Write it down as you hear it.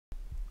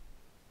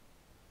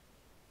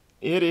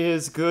It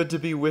is good to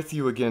be with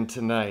you again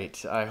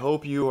tonight. I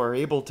hope you are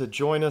able to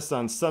join us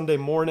on Sunday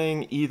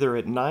morning, either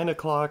at 9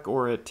 o'clock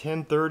or at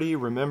 10:30.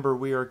 Remember,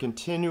 we are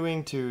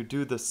continuing to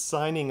do the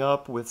signing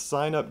up with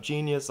Sign Up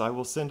Genius. I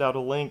will send out a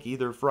link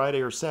either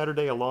Friday or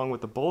Saturday along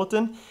with the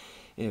bulletin.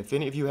 If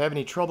any of you have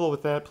any trouble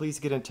with that, please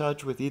get in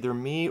touch with either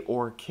me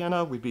or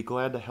Kenna. We'd be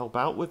glad to help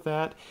out with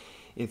that.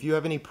 If you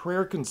have any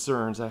prayer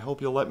concerns, I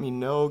hope you'll let me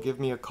know. Give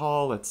me a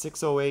call at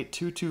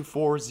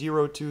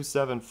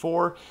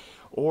 608-224-0274.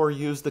 Or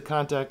use the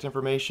contact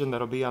information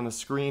that'll be on the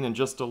screen in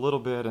just a little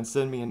bit and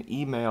send me an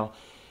email.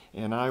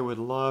 And I would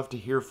love to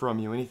hear from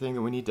you, anything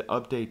that we need to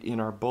update in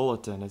our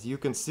bulletin. As you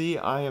can see,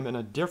 I am in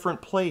a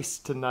different place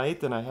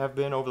tonight than I have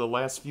been over the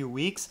last few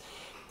weeks.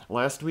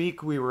 Last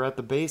week, we were at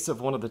the base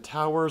of one of the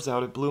towers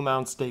out at Blue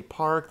Mound State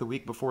Park. The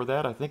week before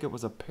that, I think it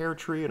was a pear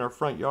tree in our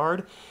front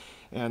yard.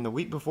 And the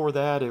week before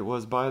that, it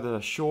was by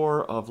the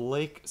shore of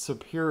Lake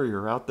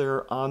Superior out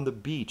there on the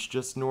beach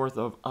just north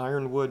of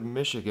Ironwood,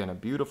 Michigan. A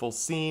beautiful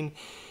scene,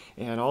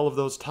 and all of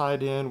those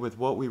tied in with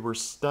what we were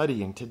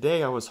studying.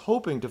 Today, I was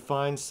hoping to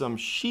find some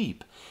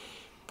sheep.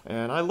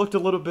 And I looked a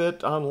little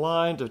bit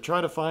online to try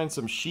to find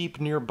some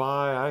sheep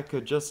nearby. I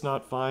could just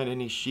not find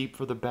any sheep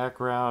for the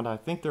background. I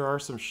think there are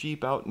some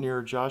sheep out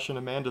near Josh and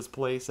Amanda's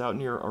place, out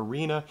near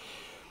Arena,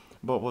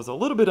 but was a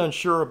little bit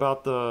unsure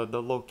about the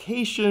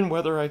location,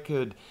 whether I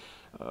could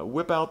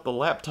whip out the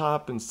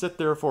laptop and sit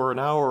there for an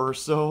hour or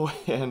so,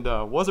 and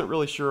wasn't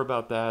really sure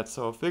about that,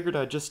 so figured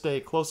I'd just stay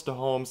close to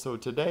home. So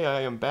today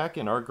I am back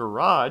in our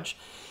garage,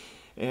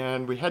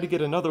 and we had to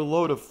get another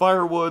load of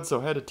firewood,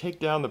 so I had to take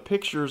down the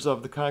pictures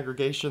of the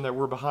congregation that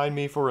were behind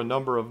me for a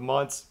number of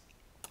months.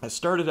 I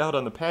started out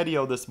on the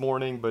patio this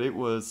morning, but it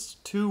was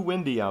too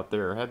windy out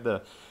there. I had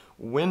the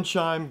wind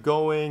chime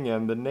going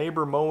and the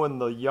neighbor mowing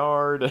the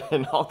yard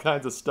and all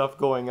kinds of stuff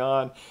going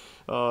on.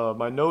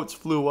 My notes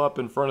flew up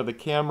in front of the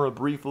camera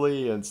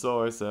briefly, and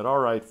so I said, all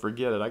right,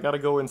 forget it. I got to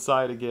go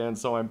inside again.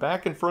 So I'm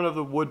back in front of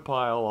the wood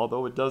pile,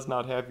 although it does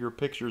not have your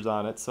pictures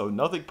on it, so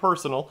nothing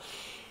personal.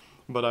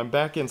 But I'm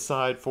back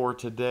inside for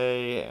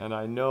today, and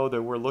I know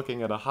that we're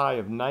looking at a high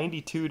of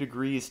 92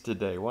 degrees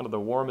today, one of the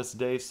warmest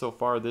days so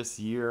far this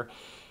year.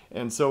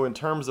 And so in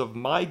terms of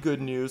my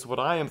good news, what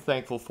I am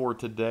thankful for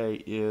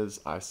today is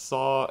I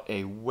saw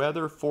a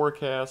weather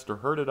forecast or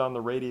heard it on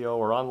the radio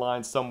or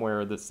online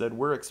somewhere that said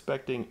we're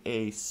expecting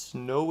a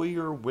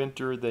snowier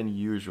winter than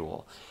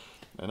usual.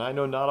 And I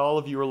know not all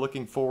of you are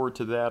looking forward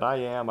to that. I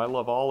am. I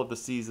love all of the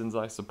seasons,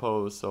 I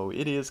suppose. So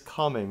it is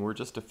coming. We're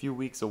just a few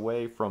weeks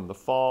away from the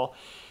fall.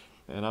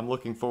 And I'm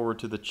looking forward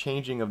to the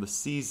changing of the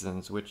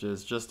seasons, which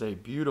is just a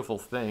beautiful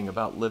thing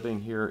about living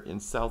here in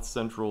south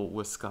central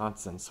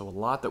Wisconsin. So a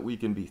lot that we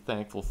can be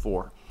thankful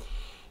for.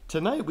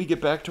 Tonight we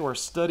get back to our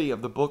study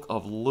of the book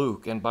of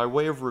Luke. And by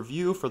way of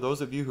review, for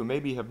those of you who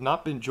maybe have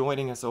not been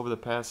joining us over the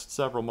past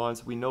several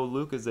months, we know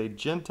Luke is a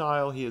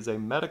Gentile. He is a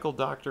medical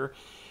doctor.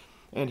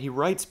 And he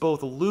writes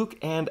both Luke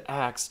and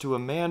Acts to a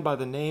man by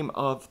the name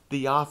of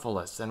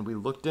Theophilus. And we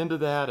looked into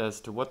that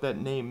as to what that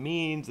name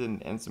means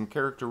and some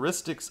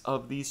characteristics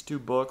of these two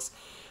books.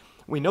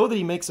 We know that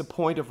he makes a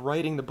point of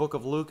writing the book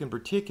of Luke in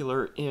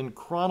particular in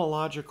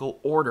chronological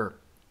order.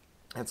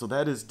 And so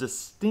that is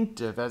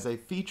distinctive as a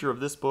feature of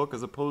this book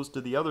as opposed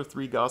to the other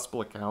three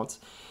gospel accounts.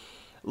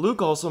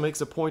 Luke also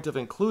makes a point of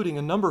including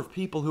a number of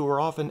people who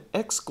were often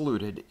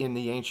excluded in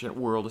the ancient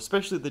world,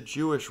 especially the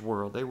Jewish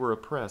world. They were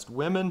oppressed.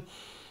 Women,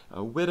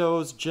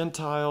 widows,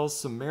 Gentiles,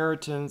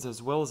 Samaritans, as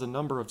well as a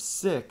number of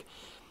sick.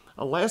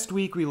 Last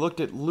week we looked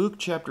at Luke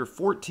chapter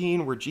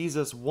 14, where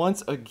Jesus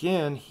once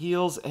again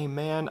heals a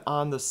man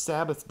on the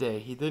Sabbath day.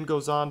 He then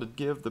goes on to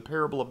give the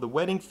parable of the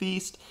wedding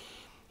feast.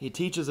 He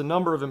teaches a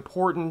number of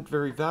important,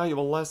 very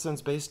valuable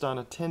lessons based on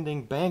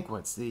attending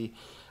banquets, the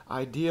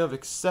idea of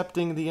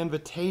accepting the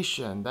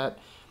invitation, that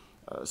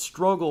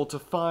struggle to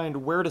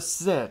find where to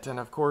sit. And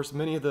of course,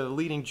 many of the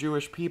leading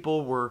Jewish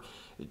people were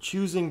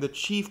choosing the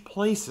chief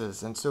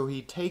places. And so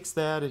he takes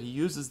that and he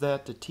uses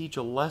that to teach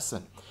a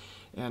lesson.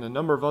 And a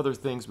number of other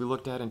things we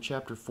looked at in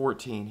chapter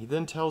 14. He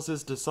then tells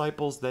his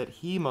disciples that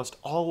he must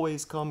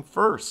always come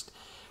first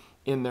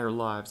in their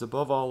lives,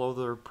 above all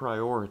other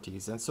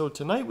priorities. And so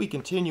tonight we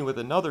continue with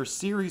another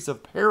series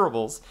of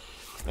parables.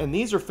 And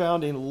these are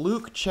found in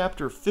Luke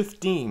chapter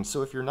 15.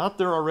 So if you're not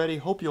there already,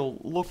 hope you'll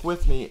look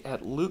with me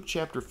at Luke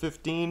chapter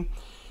 15.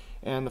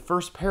 And the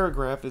first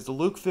paragraph is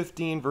Luke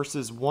 15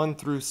 verses 1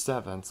 through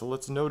 7. So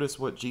let's notice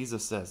what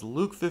Jesus says.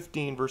 Luke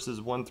 15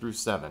 verses 1 through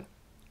 7.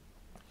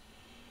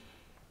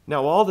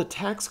 Now all the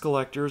tax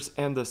collectors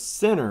and the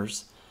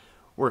sinners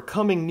were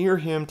coming near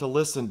him to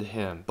listen to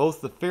him.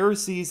 Both the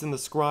Pharisees and the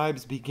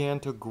scribes began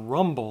to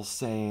grumble,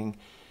 saying,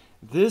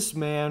 "This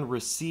man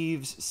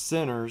receives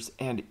sinners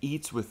and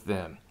eats with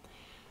them."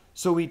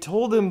 So he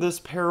told them this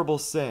parable,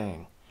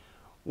 saying,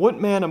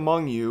 "What man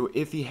among you,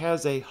 if he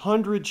has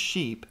 100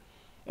 sheep,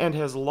 and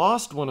has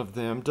lost one of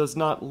them, does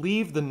not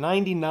leave the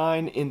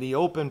 99 in the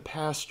open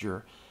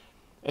pasture,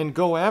 and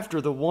go after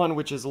the one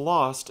which is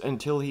lost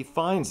until he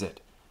finds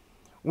it?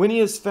 When he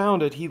has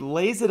found it, he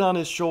lays it on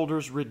his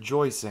shoulders,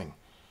 rejoicing.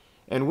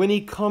 And when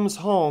he comes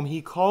home,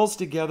 he calls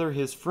together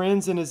his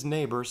friends and his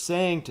neighbors,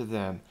 saying to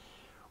them,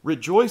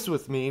 Rejoice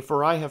with me,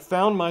 for I have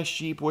found my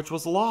sheep which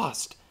was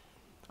lost.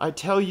 I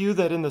tell you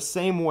that in the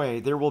same way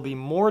there will be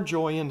more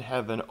joy in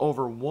heaven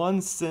over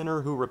one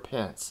sinner who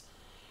repents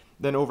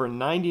than over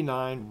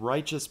 99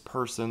 righteous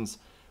persons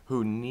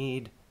who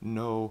need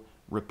no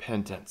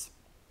repentance.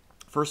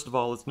 First of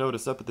all, let's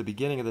notice up at the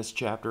beginning of this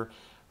chapter,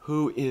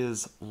 who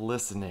is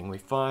listening? We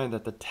find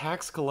that the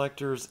tax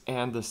collectors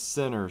and the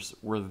sinners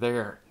were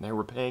there. They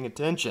were paying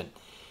attention.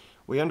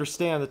 We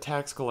understand the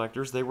tax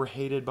collectors. They were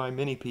hated by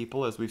many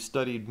people, as we've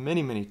studied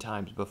many, many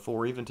times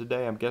before. Even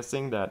today, I'm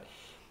guessing that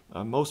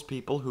most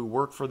people who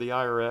work for the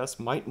IRS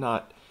might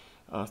not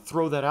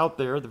throw that out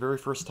there the very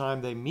first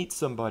time they meet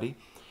somebody.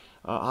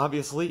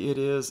 Obviously, it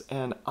is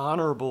an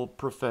honorable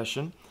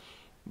profession,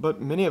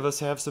 but many of us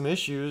have some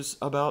issues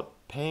about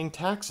paying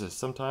taxes.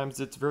 Sometimes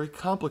it's very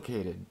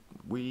complicated.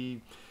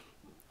 We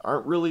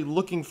aren't really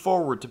looking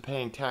forward to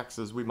paying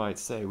taxes, we might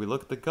say. We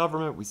look at the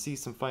government, we see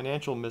some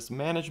financial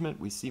mismanagement,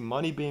 we see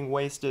money being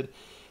wasted,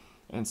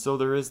 and so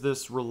there is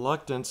this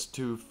reluctance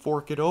to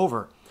fork it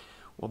over.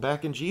 Well,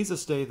 back in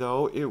Jesus' day,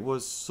 though, it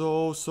was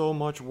so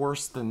much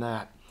worse than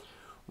that.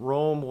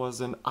 Rome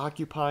was an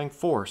occupying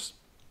force,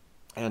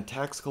 and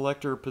tax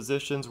collector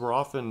positions were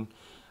often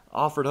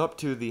offered up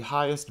to the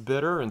highest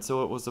bidder, and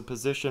so it was a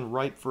position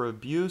ripe for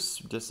abuse.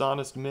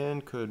 Dishonest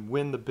men could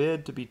win the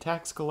bid to be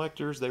tax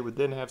collectors. They would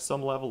then have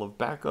some level of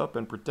backup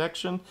and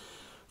protection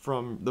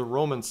from the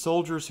Roman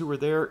soldiers who were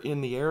there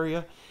in the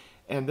area,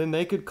 and then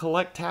they could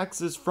collect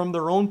taxes from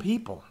their own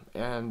people,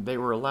 and they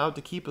were allowed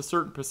to keep a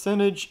certain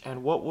percentage,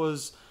 and what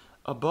was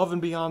above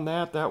and beyond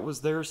that, that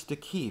was theirs to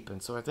keep.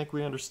 And so I think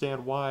we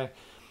understand why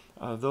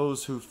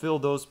those who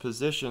filled those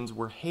positions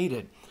were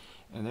hated,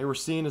 and they were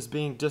seen as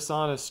being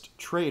dishonest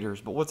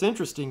traders. But what's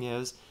interesting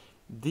is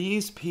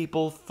these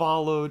people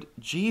followed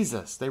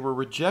Jesus. They were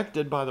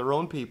rejected by their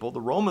own people.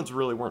 The Romans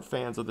really weren't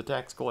fans of the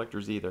tax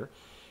collectors either.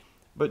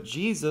 But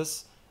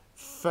Jesus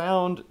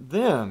found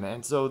them,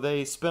 and so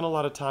they spent a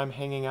lot of time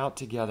hanging out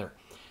together.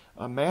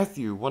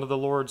 Matthew, one of the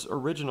Lord's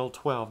original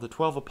 12, the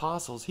 12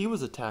 apostles, he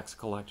was a tax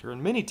collector,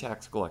 and many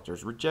tax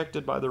collectors,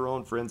 rejected by their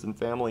own friends and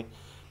family,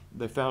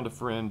 they found a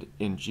friend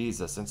in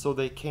Jesus, and so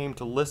they came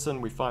to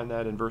listen. We find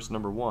that in verse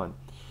number 1.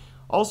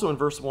 Also in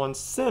verse 1,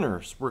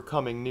 sinners were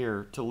coming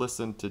near to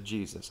listen to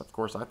Jesus. Of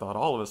course, I thought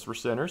all of us were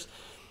sinners.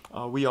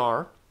 We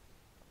are.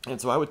 And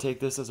so I would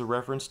take this as a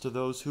reference to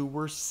those who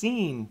were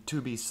seen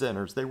to be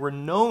sinners. They were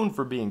known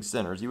for being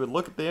sinners. You would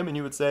look at them and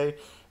you would say,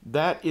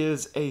 that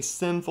is a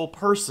sinful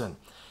person.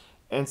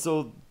 And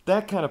so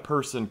that kind of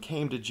person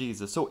came to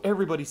Jesus. So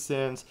everybody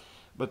sins,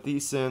 but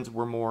these sins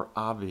were more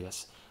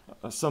obvious.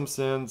 Some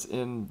sins,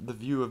 in the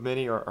view of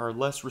many, are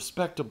less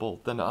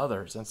respectable than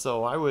others. And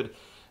so I would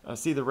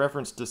see the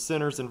reference to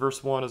sinners in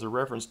verse 1 as a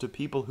reference to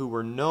people who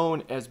were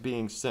known as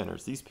being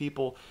sinners. These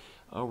people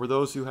were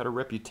those who had a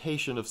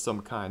reputation of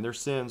some kind. Their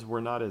sins were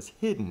not as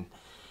hidden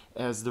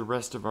as the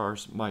rest of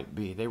ours might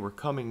be. They were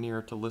coming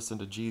near to listen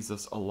to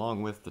Jesus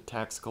along with the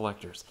tax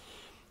collectors.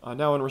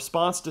 Now, in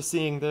response to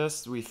seeing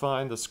this, we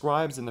find the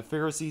scribes and the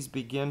Pharisees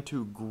begin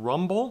to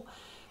grumble.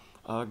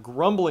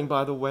 Grumbling,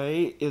 by the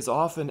way, is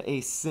often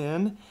a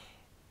sin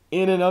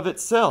in and of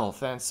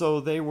itself. And so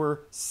they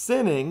were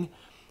sinning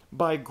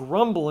by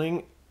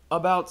grumbling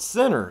about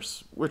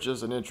sinners, which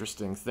is an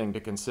interesting thing to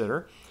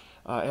consider.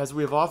 As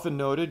we have often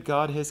noted,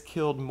 God has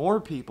killed more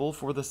people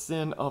for the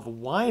sin of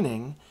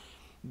whining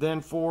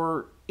than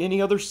for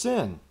any other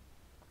sin.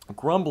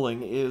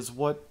 Grumbling is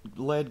what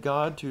led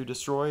God to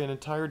destroy an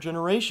entire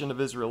generation of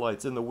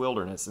Israelites in the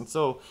wilderness. And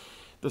so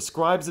the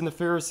scribes and the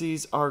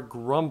Pharisees are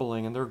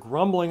grumbling, and they're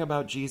grumbling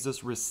about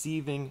Jesus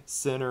receiving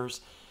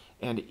sinners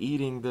and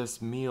eating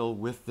this meal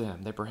with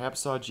them. They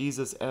perhaps saw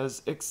Jesus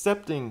as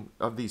accepting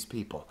of these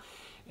people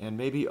and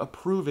maybe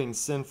approving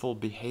sinful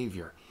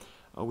behavior.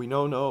 We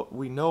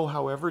know,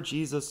 however,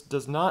 Jesus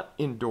does not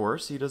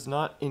endorse, he does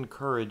not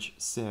encourage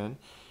sin.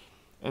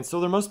 And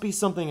so there must be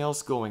something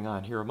else going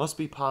on here. It must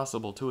be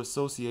possible to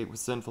associate with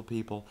sinful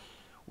people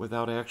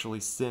without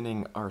actually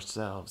sinning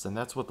ourselves. And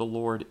that's what the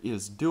Lord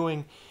is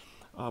doing.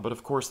 But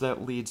of course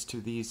that leads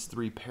to these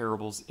three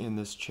parables in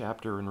this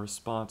chapter in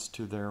response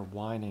to their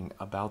whining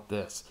about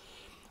this.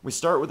 We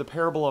start with the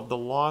parable of the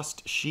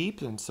lost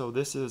sheep, and so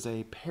this is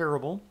a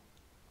parable,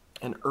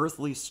 an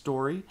earthly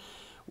story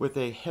with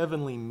a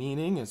heavenly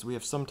meaning, as we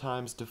have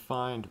sometimes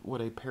defined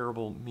what a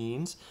parable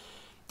means.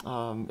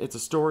 It's a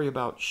story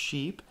about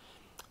sheep.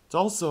 It's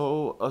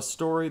also a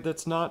story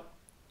that's not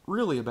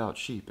really about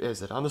sheep,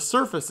 is it? On the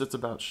surface, it's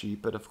about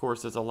sheep, but of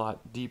course, it's a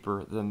lot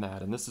deeper than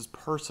that. And this is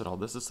personal.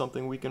 This is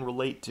something we can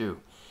relate to.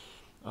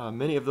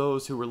 Many of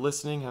those who are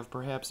listening have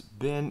perhaps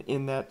been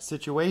in that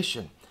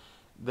situation.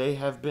 They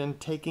have been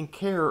taking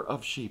care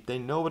of sheep. They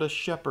know what a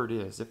shepherd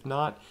is. If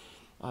not,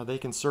 they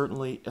can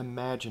certainly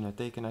imagine it.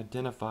 They can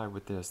identify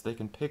with this. They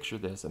can picture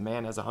this. A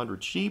man has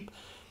 100 sheep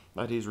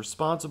that he's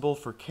responsible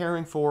for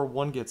caring for.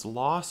 One gets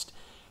lost.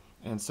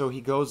 And so he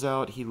goes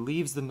out, he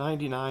leaves the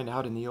 99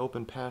 out in the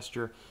open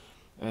pasture,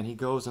 and he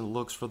goes and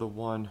looks for the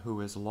one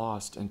who is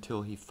lost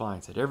until he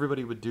finds it.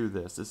 Everybody would do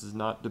this. This is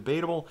not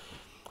debatable.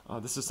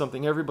 This is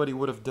something everybody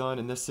would have done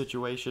in this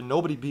situation.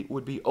 Nobody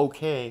would be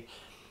okay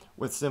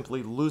with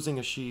simply losing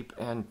a sheep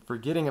and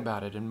forgetting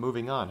about it and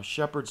moving on. A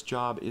shepherd's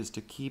job is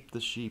to keep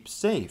the sheep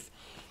safe,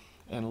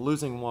 and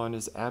losing one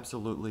is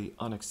absolutely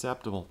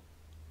unacceptable.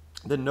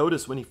 Then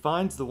notice when he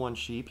finds the one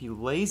sheep, he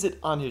lays it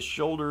on his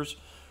shoulders,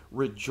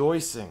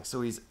 rejoicing.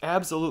 So he's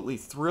absolutely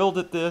thrilled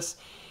at this.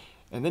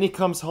 And then he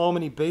comes home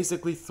and he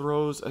basically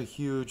throws a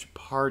huge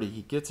party.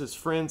 He gets his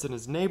friends and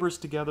his neighbors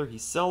together. He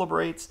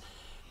celebrates.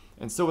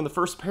 And so in the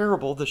first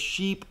parable, the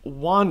sheep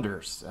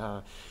wanders.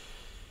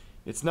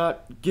 It's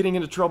not getting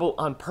into trouble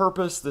on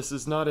purpose. This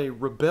is not a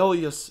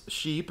rebellious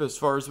sheep as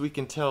far as we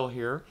can tell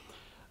here.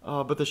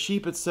 But the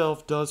sheep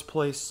itself does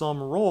play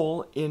some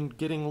role in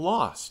getting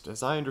lost.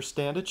 As I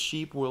understand it,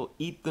 sheep will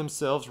eat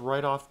themselves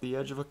right off the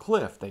edge of a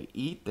cliff. They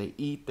eat, they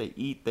eat, they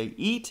eat, they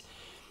eat,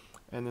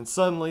 and then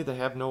suddenly they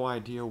have no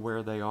idea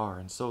where they are,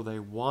 and so they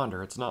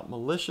wander. It's not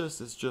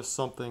malicious, it's just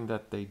something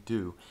that they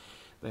do.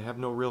 They have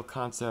no real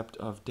concept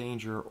of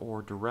danger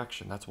or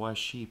direction. That's why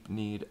sheep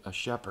need a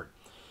shepherd.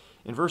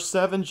 In verse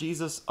 7,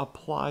 Jesus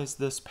applies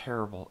this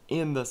parable.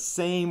 In the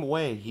same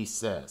way, he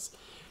says,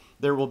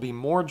 there will be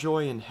more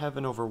joy in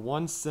heaven over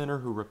one sinner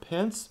who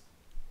repents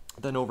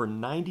than over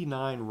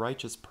 99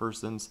 righteous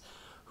persons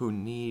who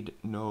need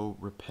no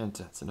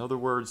repentance. In other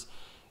words,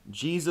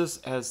 Jesus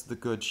as the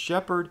good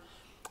shepherd,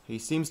 he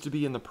seems to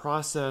be in the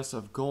process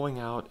of going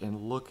out and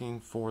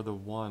looking for the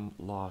one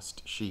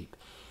lost sheep.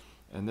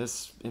 And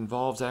this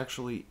involves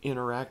actually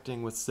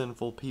interacting with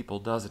sinful people,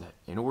 doesn't it?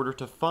 In order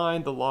to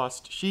find the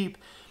lost sheep,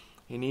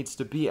 he needs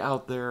to be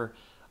out there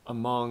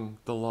among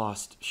the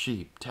lost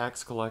sheep,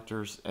 tax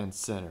collectors and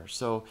sinners.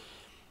 So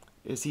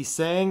is he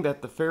saying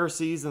that the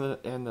Pharisees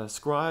and the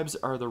scribes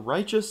are the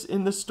righteous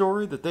in this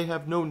story, that they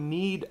have no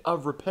need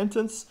of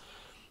repentance,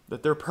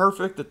 that they're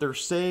perfect, that they're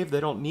saved, they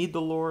don't need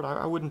the Lord?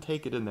 I wouldn't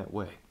take it in that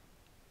way.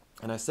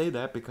 And I say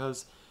that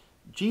because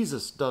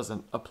Jesus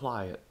doesn't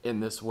apply it in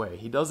this way.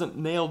 He doesn't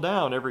nail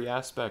down every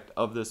aspect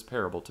of this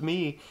parable. To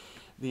me,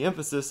 the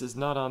emphasis is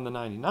not on the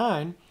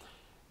 99.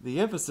 The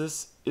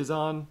emphasis is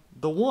on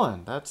the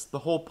one. That's the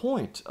whole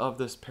point of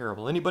this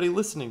parable. Anybody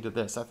listening to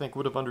this, I think,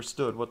 would have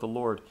understood what the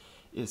Lord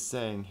is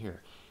saying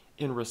here.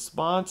 In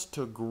response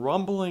to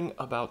grumbling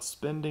about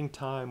spending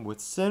time with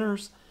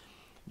sinners,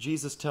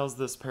 Jesus tells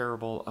this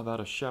parable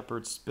about a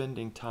shepherd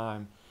spending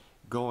time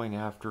going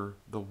after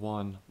the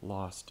one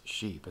lost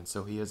sheep. And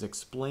so he is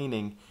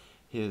explaining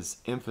his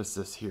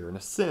emphasis here. In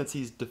a sense,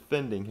 he's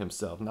defending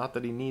himself. Not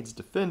that he needs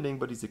defending,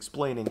 but he's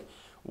explaining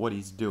what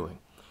he's doing.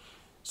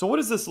 So what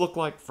does this look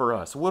like for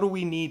us? What do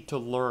we need to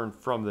learn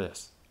from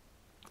this?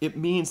 It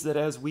means that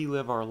as we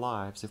live our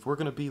lives, if we're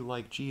going to be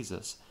like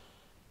Jesus,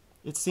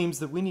 it seems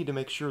that we need to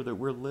make sure that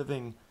we're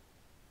living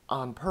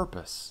on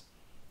purpose,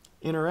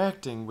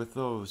 interacting with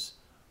those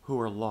who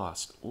are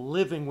lost,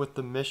 living with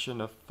the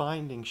mission of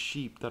finding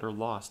sheep that are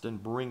lost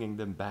and bringing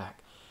them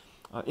back.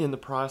 In the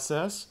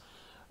process,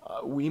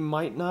 we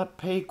might not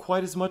pay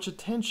quite as much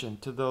attention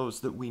to those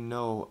that we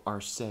know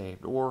are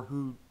saved or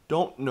who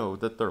don't know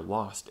that they're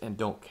lost and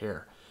don't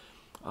care.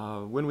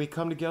 When we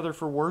come together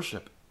for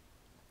worship,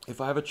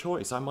 if I have a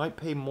choice, I might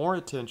pay more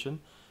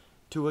attention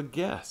to a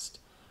guest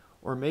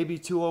or maybe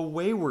to a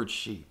wayward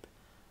sheep.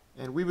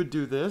 And we would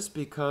do this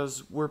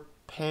because we're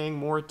paying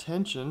more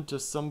attention to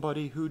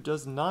somebody who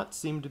does not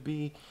seem to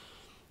be,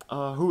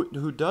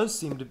 who does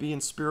seem to be in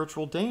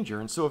spiritual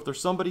danger. And so if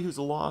there's somebody who's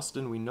lost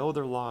and we know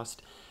they're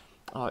lost,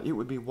 it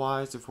would be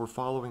wise, if we're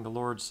following the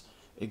Lord's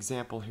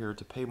example here,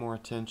 to pay more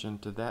attention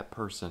to that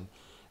person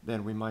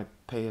than we might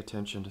pay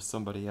attention to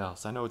somebody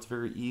else. I know it's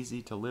very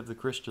easy to live the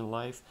Christian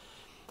life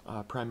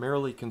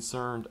primarily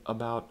concerned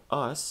about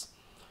us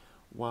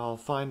while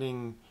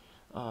failing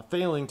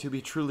to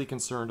be truly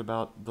concerned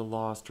about the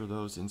lost or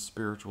those in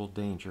spiritual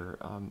danger.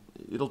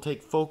 It'll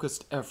take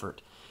focused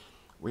effort,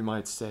 we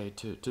might say,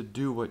 to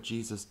do what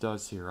Jesus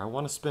does here. I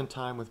want to spend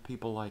time with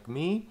people like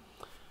me.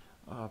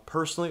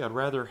 Personally, I'd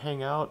rather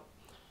hang out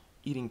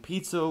eating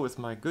pizza with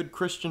my good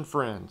Christian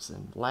friends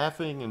and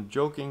laughing and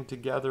joking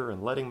together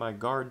and letting my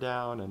guard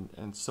down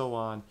and so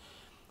on,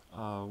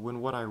 when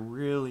what I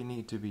really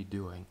need to be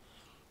doing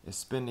is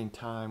spending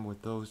time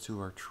with those who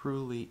are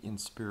truly in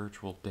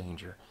spiritual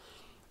danger.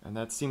 And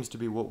that seems to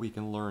be what we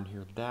can learn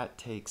here. That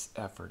takes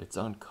effort. It's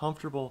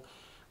uncomfortable,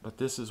 but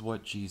this is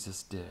what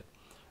Jesus did.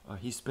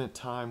 He spent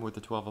time with the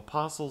 12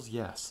 apostles,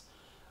 yes,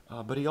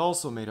 but he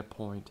also made a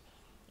point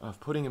of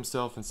putting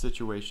himself in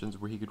situations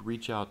where he could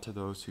reach out to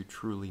those who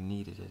truly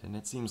needed it. And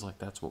it seems like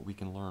that's what we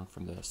can learn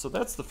from this. So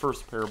that's the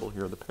first parable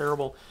here, the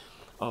parable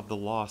of the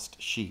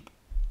lost sheep.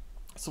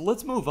 So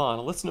let's move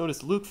on. Let's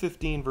notice Luke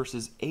 15,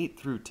 verses 8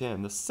 through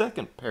 10, the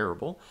second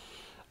parable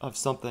of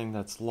something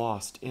that's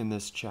lost in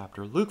this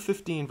chapter. Luke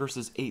 15,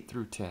 verses 8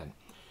 through 10.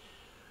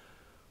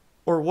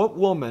 Or what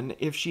woman,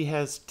 if she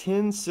has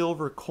 10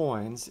 silver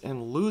coins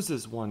and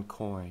loses one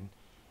coin,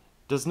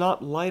 does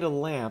not light a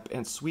lamp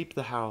and sweep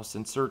the house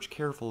and search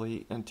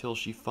carefully until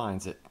she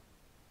finds it?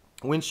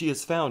 When she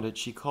has found it,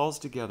 she calls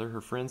together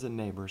her friends and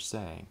neighbors,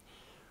 saying,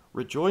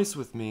 "Rejoice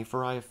with me,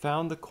 for I have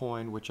found the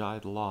coin which I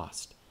had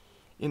lost."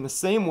 In the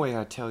same way,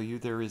 I tell you,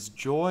 there is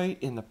joy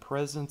in the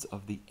presence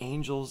of the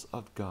angels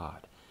of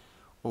God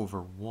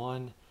over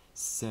one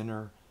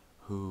sinner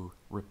who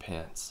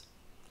repents.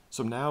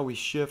 So now we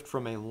shift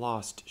from a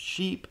lost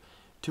sheep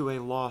to a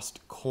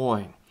lost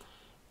coin.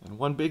 And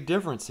one big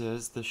difference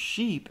is the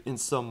sheep, in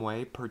some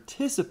way,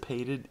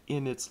 participated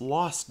in its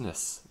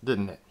lostness,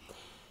 didn't it?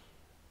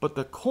 But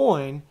the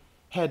coin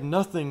had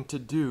nothing to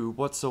do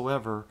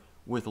whatsoever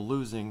with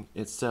losing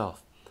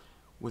itself.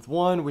 With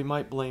one, we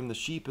might blame the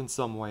sheep in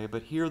some way,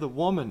 but here the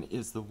woman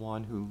is the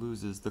one who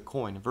loses the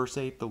coin. In verse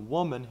 8, the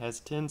woman has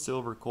 10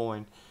 silver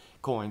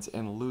coins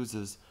and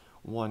loses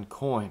one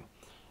coin.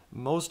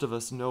 Most of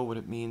us know what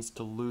it means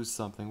to lose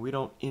something. We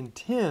don't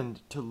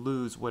intend to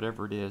lose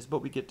whatever it is,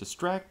 but we get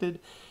distracted.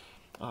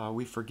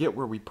 We forget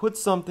where we put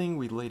something.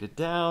 We laid it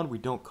down. We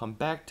don't come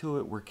back to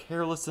it. We're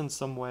careless in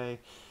some way.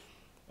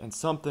 And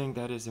something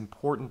that is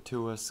important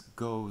to us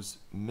goes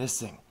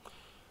missing.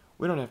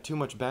 We don't have too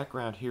much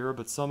background here,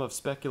 but some have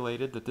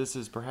speculated that this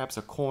is perhaps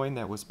a coin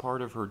that was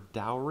part of her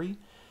dowry.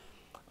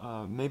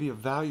 Maybe a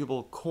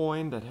valuable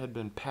coin that had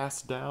been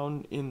passed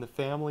down in the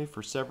family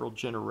for several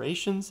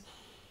generations.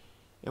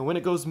 And when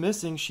it goes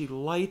missing, she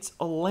lights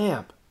a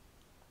lamp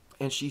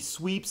and she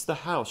sweeps the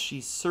house.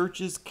 She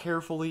searches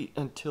carefully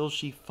until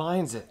she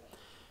finds it.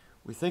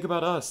 We think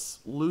about us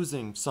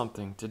losing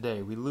something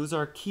today. We lose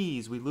our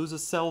keys. We lose a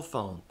cell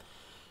phone.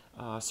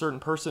 A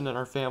certain person in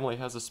our family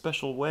has a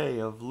special way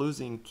of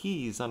losing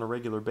keys on a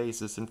regular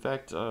basis. In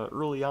fact,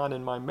 early on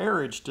in my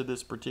marriage to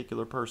this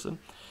particular person,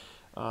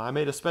 I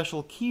made a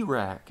special key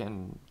rack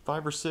and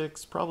 5 or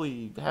 6,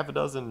 probably half a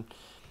dozen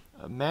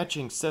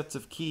matching sets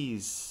of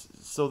keys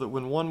so that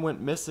when one went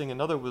missing,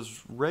 another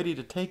was ready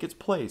to take its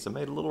place. I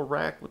made a little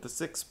rack with the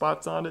 6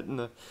 spots on it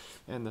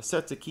and the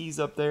sets of keys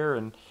up there,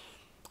 and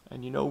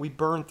we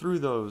burned through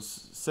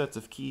those sets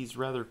of keys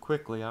rather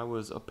quickly. I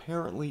was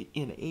apparently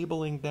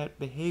enabling that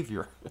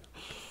behavior.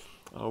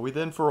 We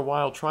then for a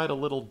while tried a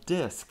little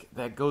disc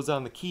that goes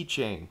on the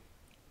keychain,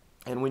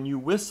 and when you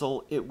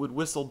whistle, it would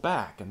whistle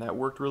back, and that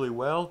worked really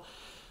well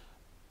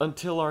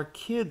until our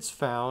kids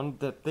found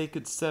that they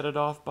could set it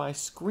off by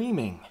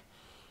screaming.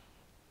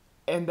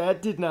 And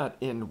that did not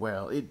end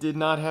well. It did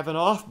not have an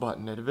off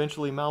button. It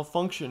eventually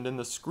malfunctioned in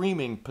the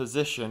screaming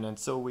position, and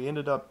so we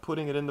ended up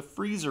putting it in the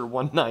freezer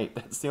one night.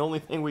 That's the only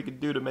thing we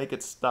could do to make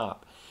it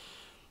stop.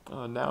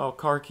 Now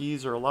car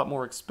keys are a lot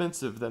more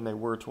expensive than they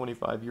were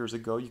 25 years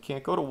ago. You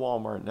can't go to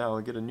Walmart now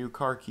and get a new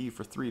car key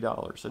for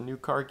 $3. A new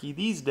car key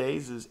these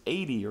days is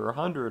 $80 or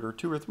 $100 or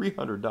 $200 or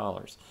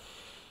 $300.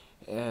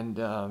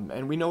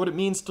 And we know what it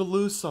means to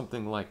lose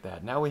something like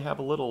that. Now we have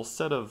a little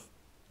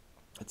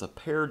it's a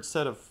paired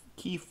set of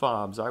key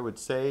fobs, I would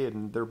say,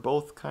 and they're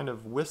both kind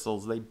of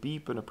whistles. They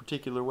beep in a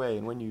particular way,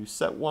 and when you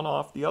set one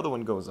off, the other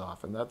one goes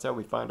off, and that's how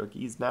we find our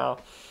keys now.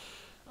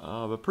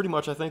 But pretty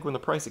much, I think when the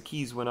price of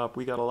keys went up,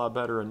 we got a lot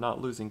better at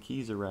not losing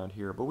keys around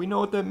here. But we know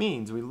what that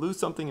means. We lose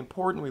something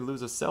important, we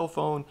lose a cell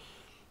phone,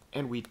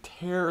 and we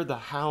tear the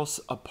house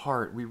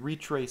apart. We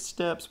retrace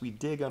steps, we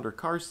dig under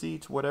car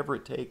seats, whatever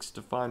it takes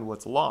to find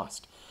what's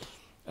lost.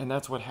 And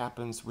that's what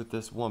happens with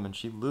this woman.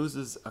 She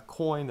loses a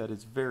coin that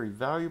is very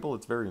valuable,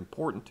 it's very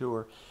important to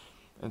her,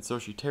 and so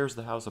she tears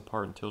the house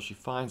apart until she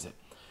finds it.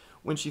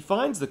 When she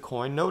finds the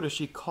coin, notice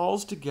she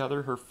calls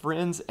together her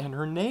friends and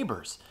her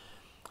neighbors,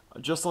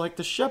 just like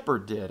the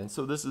shepherd did. And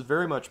so this is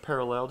very much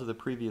parallel to the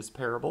previous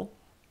parable.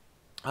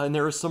 And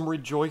there is some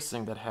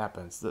rejoicing that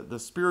happens. The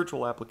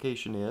spiritual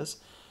application is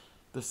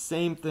the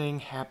same thing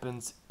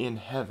happens in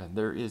heaven.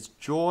 There is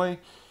joy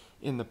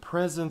in the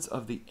presence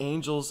of the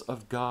angels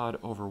of God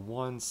over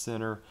one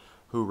sinner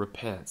who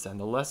repents. And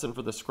the lesson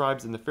for the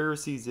scribes and the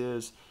Pharisees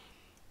is,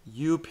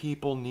 you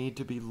people need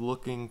to be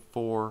looking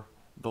for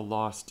the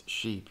lost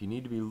sheep. You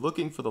need to be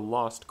looking for the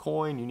lost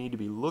coin. You need to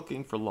be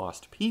looking for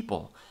lost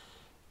people,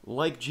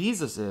 like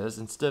Jesus is,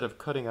 instead of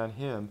cutting on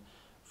him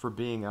for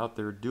being out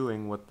there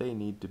doing what they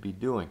need to be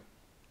doing.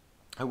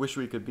 I wish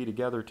we could be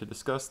together to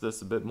discuss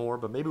this a bit more,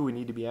 but maybe we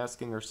need to be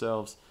asking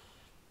ourselves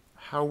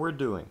how we're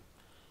doing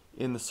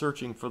in the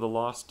searching for the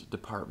lost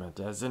department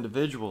as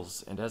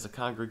individuals and as a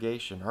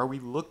congregation. Are we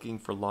looking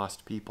for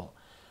lost people,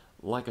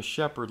 like a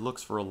shepherd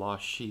looks for a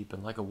lost sheep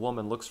and like a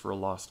woman looks for a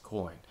lost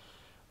coin?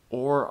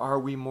 Or are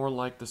we more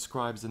like the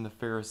scribes and the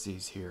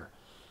Pharisees here?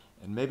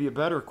 And maybe a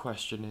better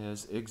question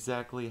is,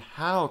 exactly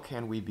how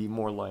can we be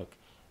more like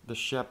the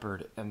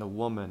shepherd and the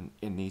woman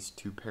in these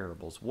two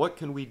parables? What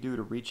can we do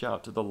to reach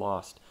out to the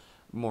lost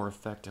more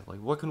effectively?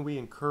 What can we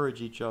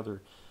encourage each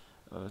other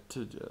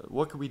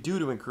what can we do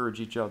to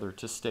encourage each other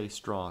to stay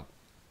strong?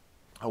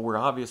 We're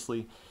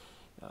obviously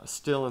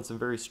still in some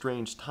very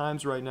strange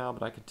times right now,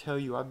 but I can tell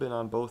you I've been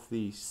on both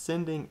the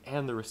sending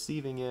and the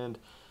receiving end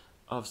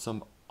of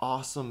some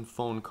awesome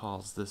phone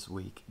calls this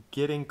week.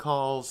 Getting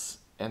calls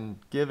and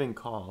giving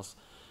calls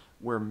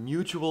where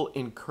mutual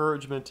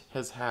encouragement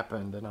has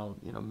happened. And I'll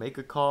make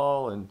a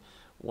call and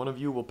one of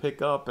you will pick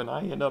up, and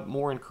I end up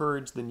more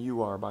encouraged than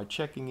you are by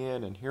checking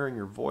in and hearing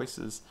your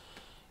voices.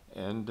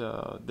 And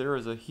there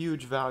is a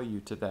huge value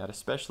to that,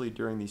 especially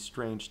during these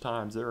strange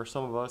times. There are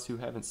some of us who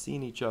haven't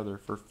seen each other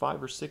for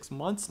 5 or 6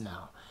 months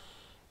now,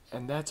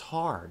 and that's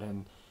hard.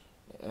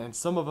 And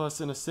some of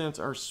us, in a sense,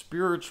 are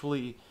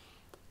spiritually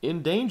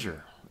in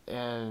danger,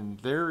 and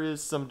there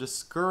is some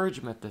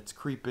discouragement that's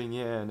creeping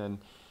in,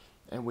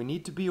 and we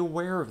need to be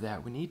aware of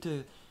that. We need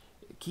to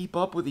keep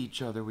up with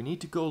each other. We need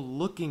to go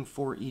looking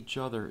for each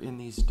other in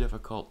these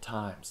difficult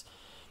times.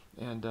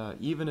 And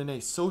even in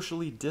a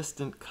socially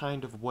distant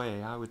kind of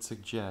way, I would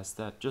suggest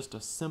that just a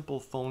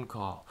simple phone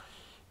call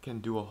can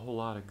do a whole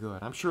lot of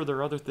good. I'm sure there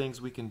are other things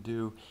we can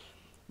do,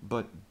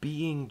 but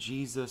being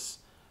Jesus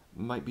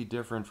might be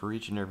different for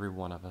each and every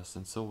one of us.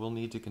 And so we'll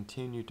need to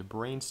continue to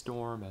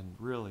brainstorm, and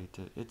really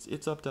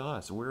it's up to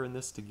us. We're in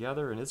this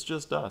together, and it's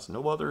just us.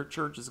 No other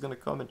church is going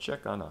to come and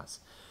check on us.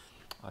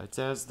 It's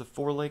as the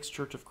Four Lakes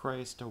Church of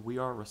Christ, we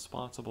are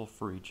responsible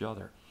for each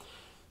other.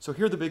 So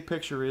here the big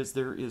picture is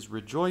there is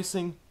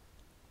rejoicing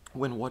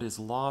when what is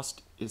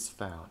lost is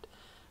found,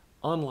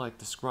 unlike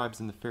the scribes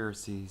and the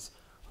Pharisees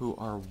who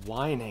are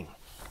whining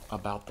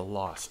about the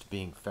lost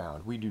being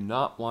found. We do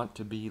not want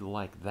to be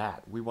like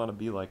that. We want to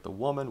be like the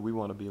woman. We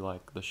want to be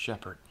like the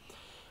shepherd.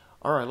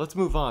 All right, let's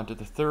move on to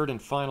the third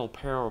and final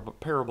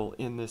parable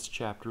in this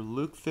chapter,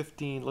 Luke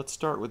 15. Let's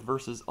start with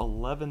verses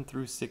 11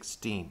 through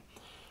 16.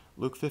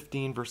 Luke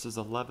 15, verses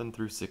 11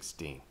 through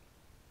 16.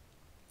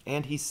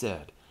 And he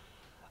said,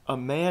 "A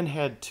man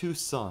had 2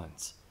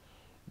 sons.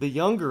 The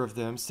younger of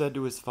them said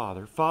to his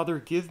father, 'Father,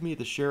 give me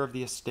the share of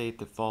the estate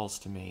that falls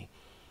to me.'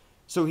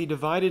 So he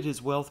divided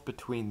his wealth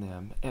between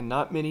them, and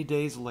not many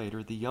days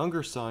later the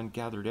younger son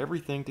gathered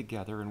everything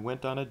together and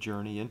went on a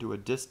journey into a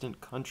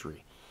distant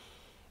country.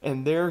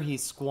 And there he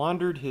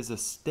squandered his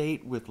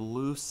estate with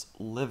loose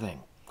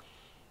living.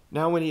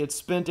 Now when he had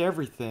spent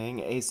everything,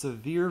 a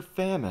severe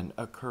famine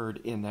occurred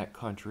in that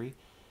country,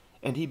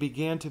 and he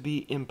began to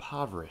be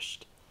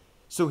impoverished.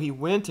 So he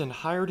went and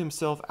hired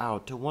himself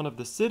out to one of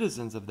the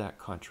citizens of that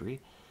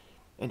country,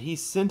 and he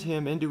sent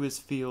him into his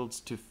fields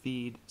to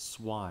feed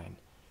swine.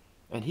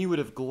 And he would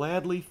have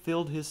gladly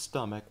filled his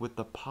stomach with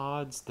the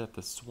pods that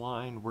the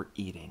swine were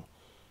eating,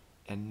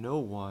 and no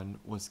one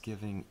was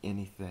giving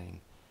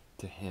anything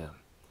to him."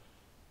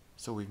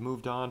 So we've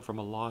moved on from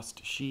a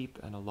lost sheep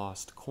and a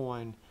lost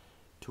coin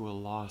to a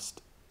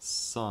lost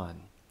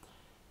son.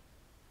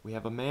 We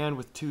have a man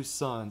with 2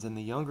 sons, and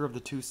the younger of the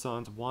 2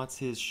 sons wants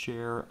his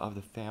share of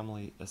the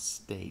family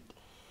estate.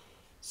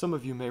 Some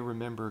of you may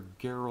remember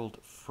Gerald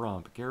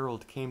Frump.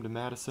 Gerald came to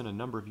Madison a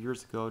number of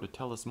years ago to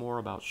tell us more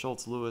about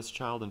Schultz Lewis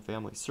Child and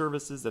Family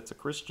Services. That's a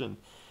Christian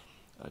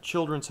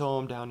children's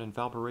home down in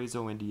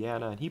Valparaiso,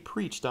 Indiana, and he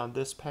preached on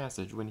this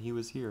passage when he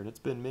was here, and it's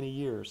been many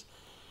years.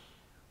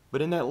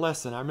 But in that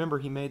lesson, I remember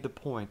he made the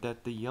point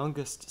that the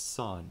youngest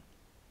son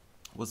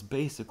was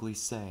basically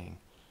saying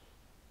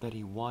that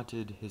he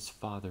wanted his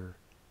father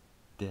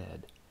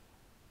dead.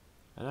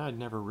 And I'd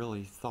never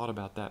really thought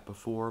about that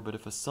before, but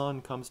if a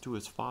son comes to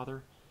his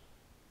father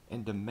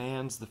and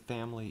demands the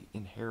family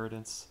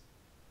inheritance,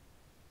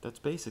 that's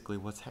basically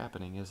what's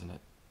happening, isn't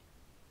it?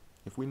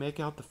 If we make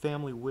out the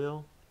family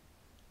will,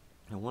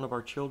 and one of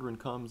our children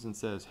comes and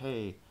says,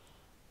 "Hey,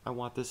 I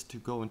want this to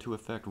go into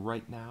effect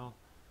right now,"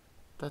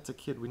 that's a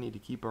kid we need to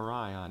keep our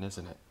eye on,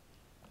 isn't it,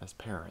 as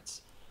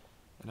parents?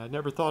 And I'd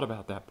never thought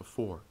about that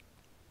before.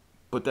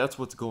 But that's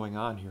what's going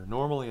on here.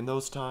 Normally in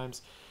those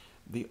times,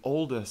 the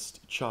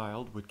oldest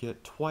child would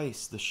get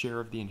twice the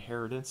share of the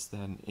inheritance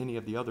than any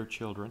of the other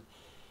children.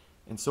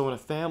 And so in a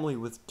family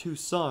with 2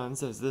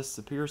 sons, as this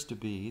appears to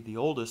be, the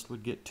oldest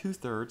would get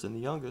 2/3 and the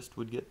youngest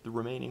would get the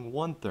remaining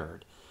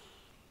 1/3.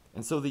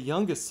 And so the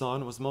youngest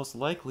son was most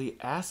likely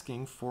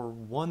asking for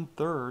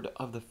 1/3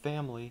 of the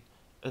family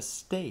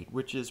estate,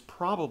 which is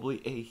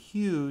probably a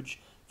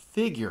huge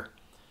figure,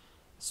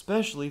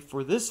 especially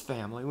for this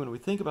family when we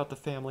think about the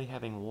family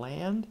having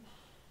land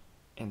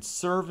and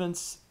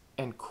servants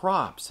and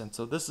crops. And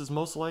so this is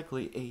most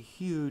likely a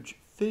huge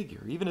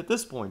figure. Even at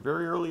this point,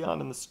 very early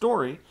on in the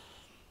story,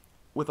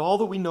 with all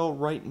that we know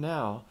right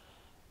now,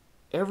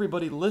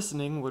 everybody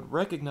listening would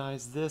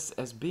recognize this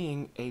as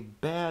being a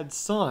bad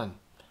son.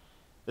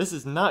 This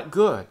is not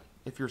good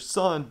if your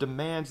son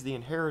demands the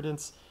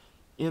inheritance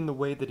in the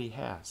way that he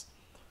has.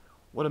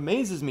 What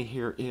amazes me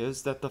here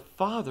is that the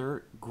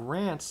father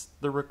grants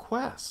the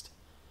request.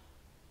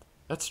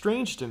 That's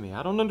strange to me.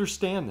 I don't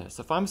understand this.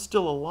 If I'm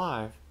still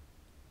alive,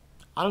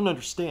 I don't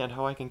understand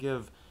how I can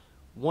give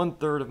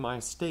 1/3 of my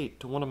estate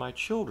to one of my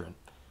children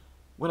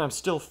when I'm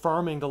still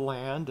farming the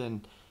land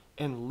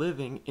and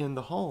living in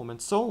the home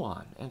and so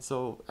on. And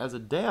so as a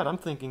dad, I'm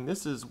thinking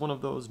this is one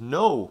of those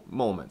no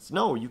moments.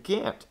 No, you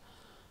can't.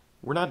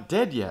 We're not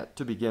dead yet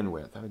to begin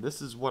with. I mean,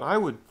 this is what I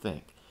would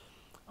think.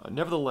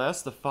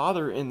 Nevertheless, the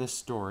father in this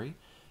story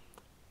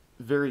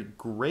very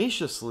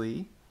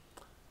graciously,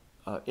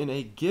 in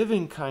a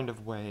giving kind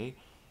of way,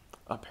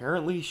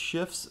 apparently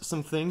shifts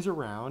some things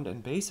around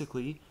and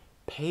basically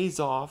pays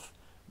off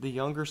the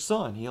younger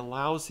son. He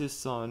allows his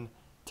son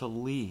to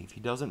leave. He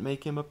doesn't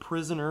make him a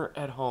prisoner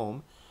at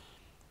home,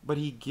 but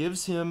he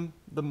gives him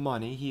the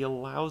money. He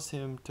allows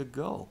him to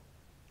go.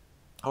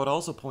 I would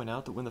also point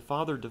out that when the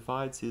father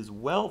divides his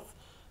wealth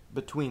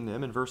between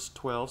them in verse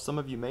 12, some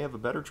of you may have a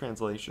better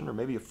translation or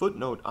maybe a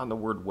footnote on the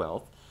word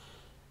wealth.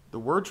 The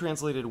word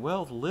translated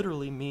wealth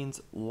literally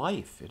means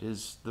life. It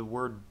is the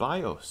word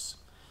bios,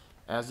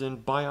 as in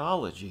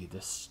biology,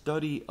 the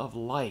study of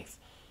life.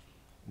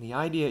 And the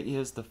idea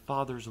is the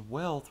father's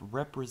wealth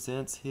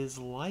represents his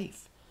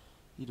life.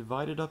 He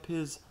divided up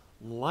his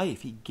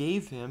life. He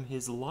gave him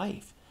his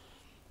life.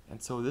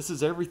 And so this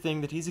is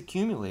everything that he's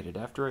accumulated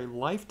after a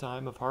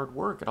lifetime of hard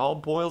work. It all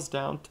boils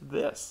down to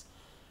this.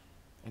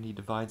 And he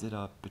divides it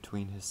up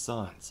between his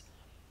sons.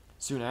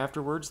 Soon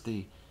afterwards,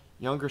 the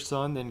younger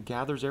son then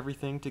gathers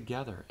everything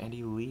together and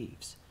he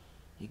leaves.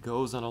 He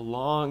goes on a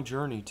long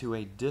journey to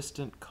a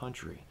distant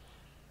country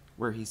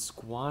where he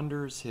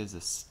squanders his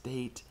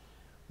estate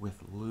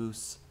with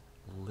loose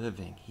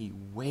living. He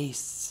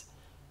wastes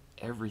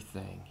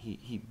everything.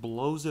 He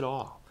blows it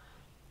all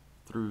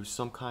through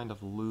some kind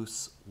of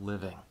loose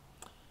living.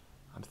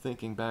 I'm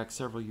thinking back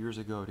several years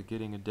ago to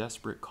getting a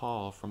desperate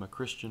call from a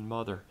Christian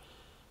mother.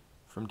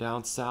 From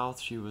down south,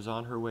 she was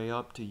on her way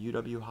up to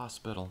UW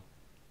Hospital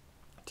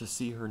to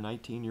see her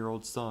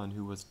 19-year-old son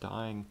who was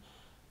dying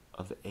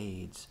of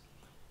AIDS.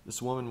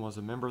 This woman was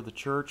a member of the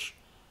church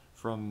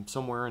from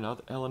somewhere in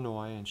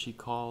Illinois, and she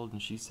called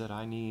and she said,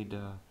 I need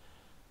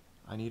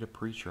a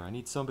preacher. I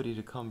need somebody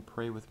to come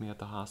pray with me at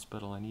the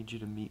hospital. I need you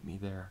to meet me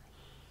there.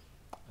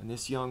 And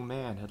this young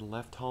man had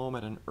left home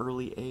at an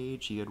early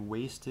age. He had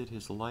wasted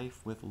his life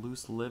with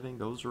loose living.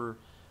 Those are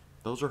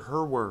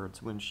her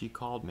words when she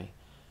called me.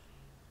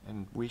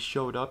 And we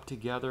showed up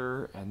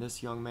together, and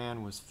this young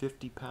man was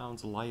 50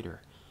 pounds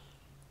lighter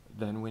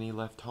than when he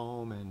left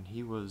home, and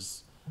he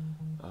was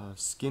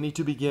skinny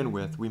to begin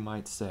with, we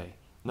might say.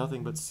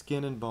 Nothing but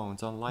skin and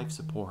bones on life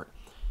support.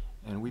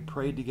 And we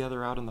prayed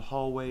together out in the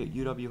hallway at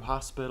UW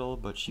Hospital,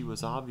 but she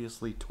was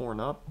obviously torn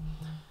up.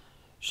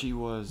 She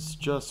was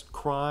just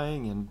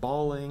crying and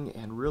bawling,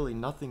 and really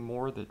nothing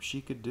more that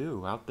she could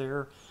do out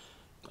there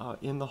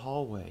in the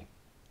hallway.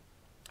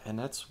 And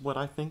that's what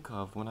I think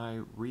of when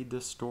I read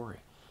this story.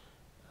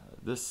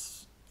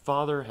 This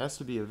father has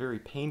to be a very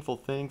painful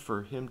thing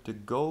for him to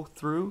go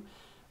through,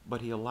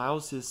 but he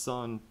allows his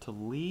son to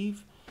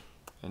leave.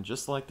 And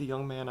just like the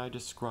young man I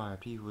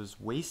described, he was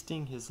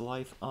wasting his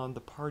life on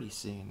the party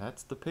scene.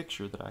 That's the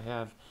picture that I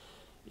have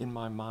in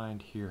my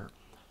mind here.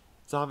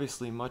 It's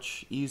obviously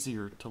much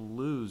easier to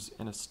lose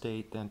an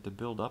estate than to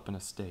build up an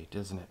estate,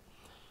 isn't it?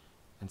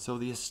 And so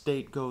the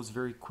estate goes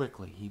very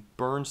quickly. He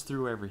burns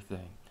through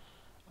everything.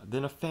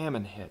 Then a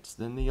famine hits.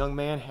 Then the young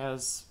man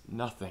has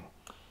nothing.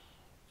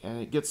 And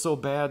it gets so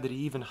bad that he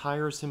even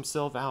hires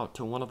himself out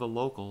to one of the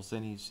locals,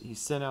 and he's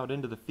sent out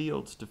into the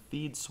fields to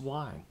feed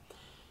swine.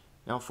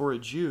 Now, for a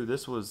Jew,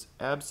 this was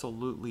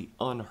absolutely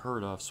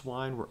unheard of.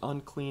 Swine were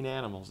unclean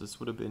animals. This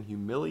would have been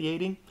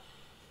humiliating.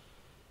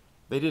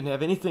 They didn't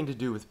have anything to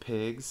do with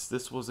pigs.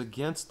 This was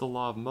against the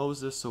law of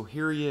Moses, so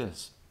here he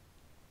is,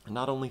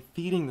 not only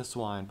feeding the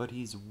swine, but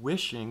he's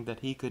wishing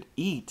that he could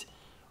eat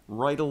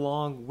right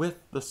along with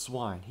the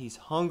swine. He's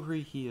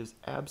hungry. He is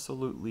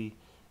absolutely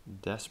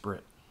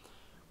desperate.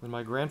 When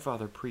my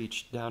grandfather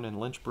preached down in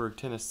Lynchburg,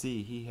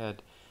 Tennessee,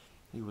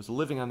 he was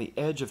living on the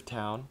edge of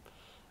town.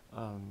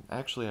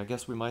 Actually, I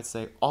guess we might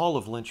say all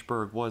of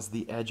Lynchburg was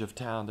the edge of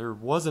town. There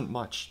wasn't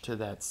much to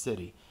that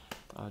city,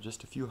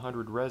 just a few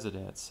hundred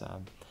residents.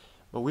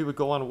 But we would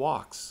go on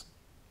walks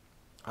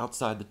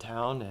outside the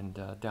town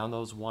and down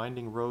those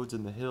winding roads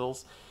in the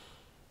hills.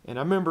 And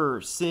I remember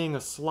seeing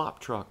a slop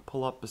truck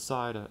pull up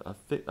beside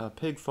a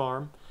pig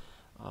farm.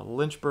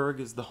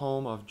 Lynchburg is the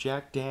home of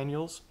Jack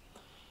Daniels.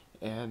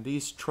 And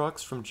these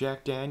trucks from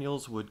Jack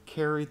Daniels would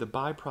carry the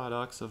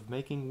byproducts of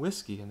making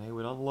whiskey, and they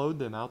would unload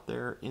them out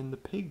there in the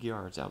pig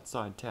yards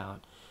outside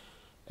town.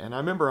 And I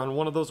remember on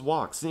one of those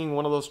walks, seeing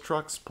one of those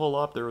trucks pull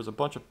up, there was a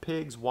bunch of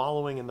pigs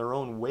wallowing in their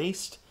own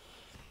waste,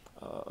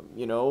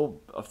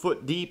 a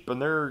foot deep, and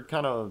they're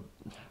kind of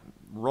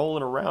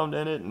rolling around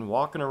in it and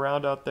walking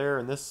around out there,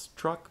 and this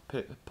truck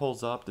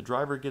pulls up. The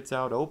driver gets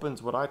out,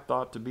 opens what I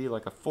thought to be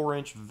like a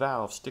 4-inch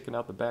valve sticking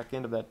out the back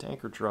end of that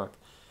tanker truck.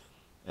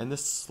 And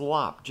this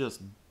slop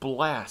just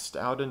blasts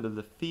out into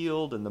the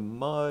field and the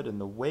mud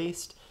and the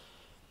waste.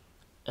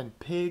 And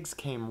pigs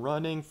came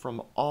running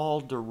from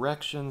all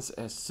directions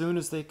as soon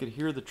as they could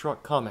hear the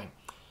truck coming.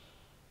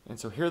 And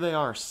so here they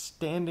are,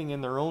 standing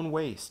in their own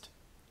waste,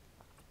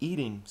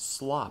 eating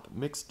slop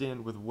mixed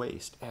in with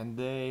waste. And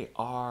they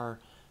are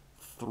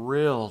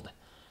thrilled.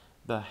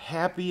 The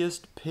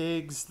happiest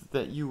pigs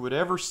that you would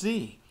ever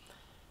see.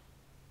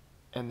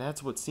 And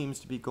that's what seems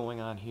to be going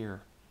on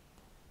here.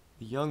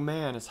 The young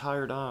man is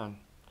hired on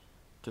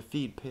to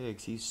feed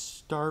pigs. He's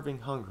starving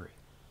hungry,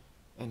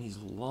 and he's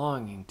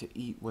longing to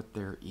eat what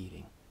they're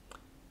eating.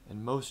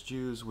 And most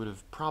Jews would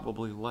have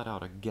probably let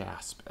out a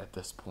gasp at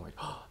this point.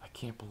 Oh, I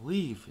can't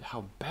believe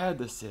how bad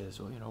this is.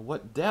 Well,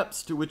 what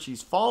depths to which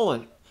he's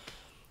fallen.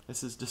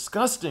 This is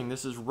disgusting.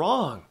 This is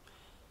wrong.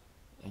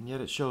 And yet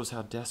it shows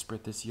how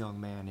desperate this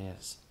young man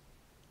is.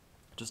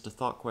 Just a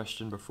thought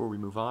question before we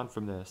move on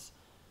from this.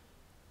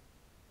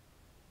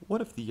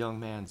 What if the young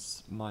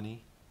man's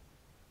money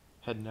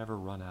had never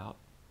run out?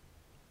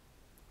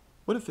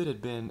 What if it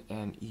had been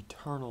an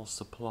eternal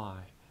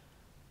supply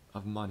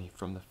of money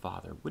from the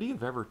Father? Would he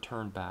have ever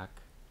turned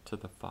back to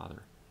the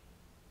Father?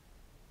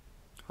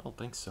 I don't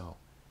think so.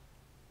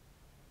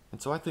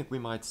 And so I think we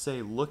might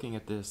say, looking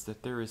at this,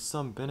 that there is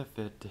some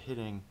benefit to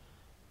hitting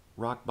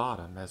rock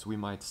bottom, as we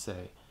might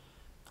say.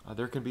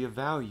 There can be a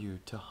value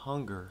to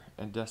hunger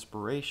and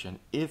desperation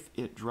if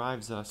it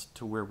drives us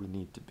to where we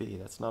need to be.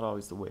 That's not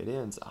always the way it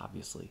ends,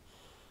 obviously,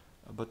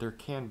 but there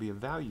can be a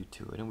value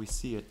to it, and we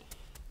see it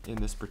in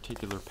this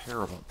particular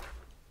parable.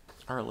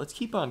 All right, let's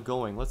keep on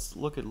going. Let's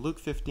look at Luke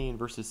 15,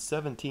 verses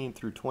 17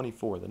 through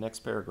 24, the next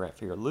paragraph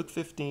here. Luke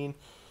 15,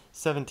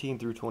 17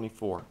 through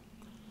 24.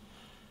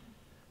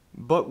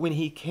 But when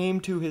he came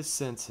to his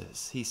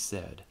senses, he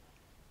said,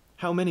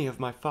 "How many of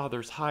my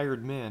father's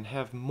hired men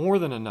have more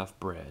than enough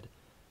bread,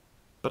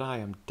 but I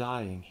am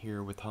dying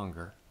here with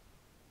hunger?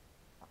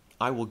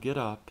 I will get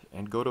up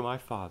and go to my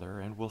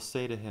father, and will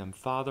say to him,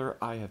 'Father,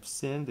 I have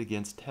sinned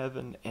against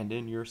heaven and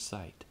in your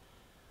sight.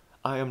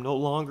 I am no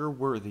longer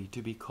worthy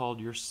to be called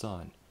your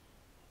son.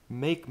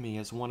 Make me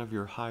as one of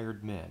your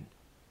hired men.'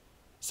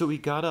 So he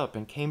got up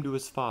and came to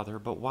his father,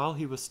 but while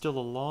he was still a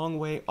long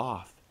way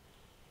off,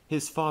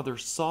 his father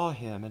saw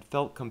him and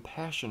felt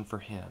compassion for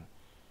him,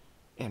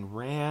 and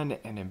ran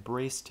and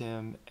embraced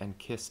him and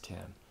kissed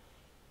him.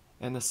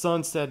 And the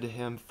son said to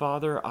him,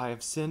 'Father, I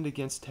have sinned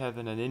against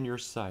heaven and in your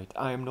sight.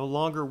 I am no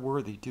longer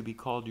worthy to be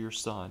called your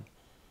son.'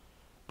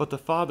 But the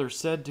father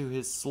said to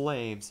his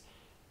slaves,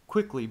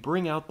 'Quickly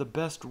bring out the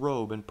best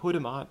robe and put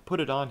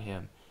it on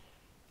him,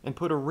 and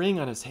put a ring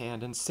on his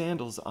hand and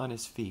sandals on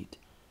his feet.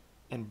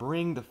 And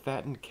bring the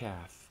fattened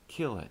calf,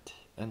 kill it,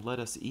 and let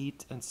us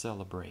eat and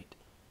celebrate.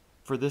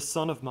 For this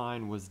son of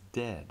mine was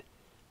dead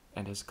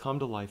and has come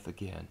to life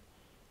again.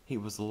 He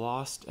was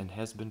lost and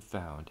has been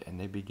found.' And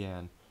they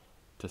began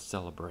to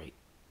celebrate."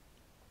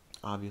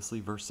 Obviously,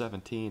 verse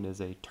 17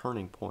 is a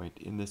turning point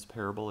in this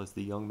parable as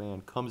the young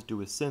man comes to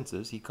his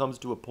senses. He comes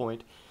to a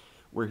point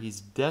where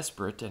he's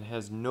desperate and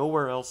has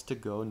nowhere else to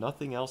go,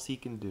 nothing else he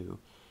can do.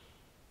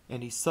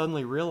 And he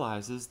suddenly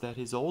realizes that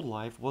his old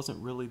life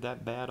wasn't really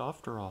that bad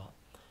after all.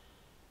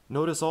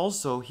 Notice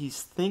also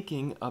he's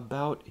thinking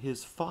about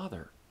his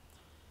father.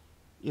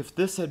 If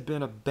this had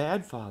been a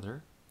bad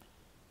father,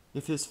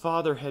 if his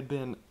father had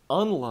been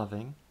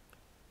unloving,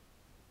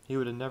 he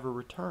would have never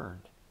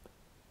returned.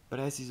 But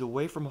as he's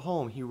away from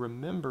home, he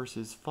remembers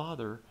his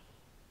father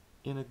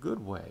in a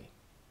good way.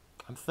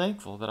 I'm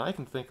thankful that I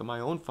can think of my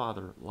own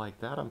father like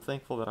that. I'm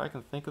thankful that I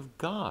can think of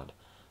God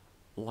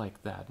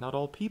like that. Not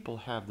all people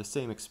have the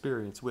same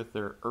experience with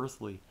their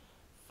earthly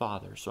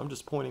father. So I'm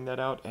just pointing that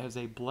out as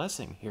a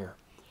blessing here.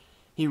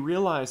 He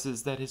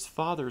realizes that his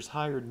father's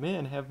hired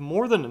men have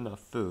more than enough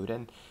food,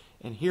 and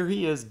here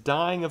he is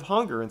dying of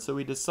hunger, and so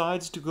he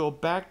decides to go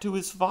back to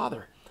his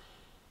father.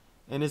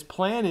 And his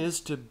plan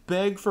is to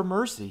beg for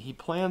mercy. He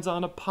plans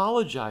on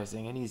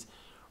apologizing, and he's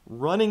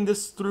running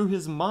this through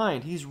his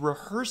mind. He's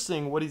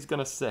rehearsing what he's going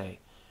to say.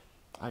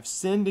 "I've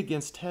sinned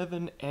against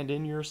heaven and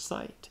in your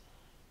sight."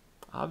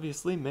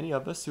 Obviously, many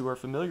of us who are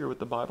familiar with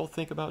the Bible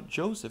think about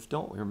Joseph,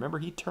 don't we? Remember,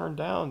 he turned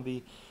down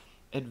the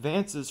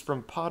advances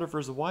from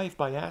Potiphar's wife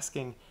by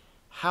asking,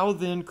 "How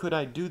then could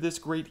I do this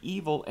great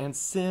evil and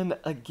sin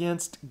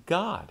against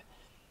God?"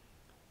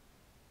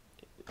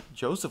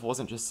 Joseph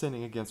wasn't just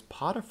sinning against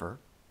Potiphar.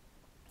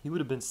 He would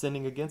have been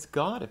sinning against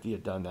God if he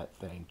had done that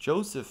thing.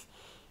 Joseph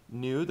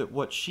knew that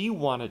what she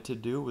wanted to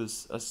do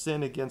was a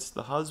sin against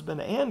the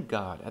husband and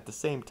God at the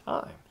same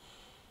time.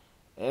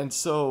 And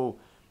so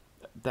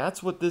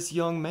that's what this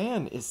young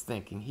man is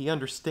thinking. He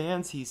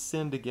understands he's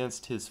sinned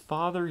against his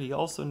father. He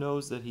also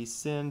knows that he's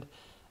sinned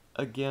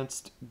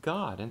against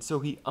God. And so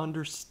he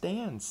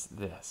understands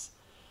this.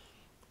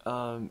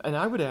 And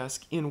I would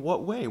ask, in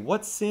what way?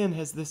 What sin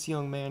has this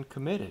young man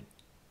committed?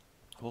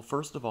 Well,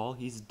 first of all,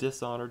 he's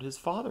dishonored his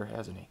father,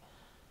 hasn't he?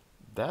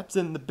 That's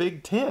in the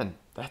Big Ten.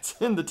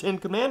 That's in the Ten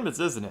Commandments,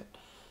 isn't it?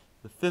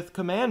 The fifth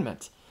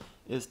commandment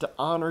is to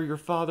honor your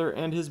father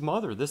and his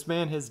mother. This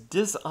man has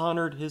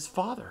dishonored his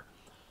father.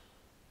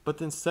 But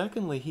then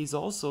secondly, he's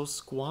also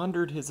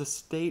squandered his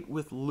estate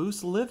with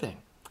loose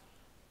living.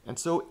 And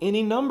so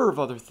any number of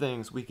other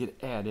things we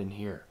could add in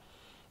here.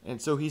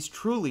 And so he's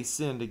truly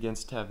sinned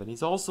against heaven.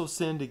 He's also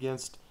sinned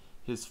against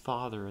his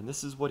father. And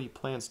this is what he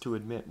plans to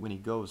admit when he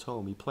goes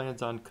home. He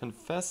plans on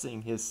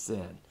confessing his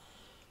sin.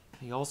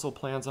 He also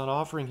plans on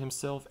offering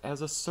himself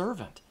as a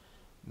servant.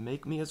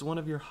 "Make me as one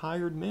of your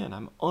hired men.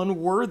 I'm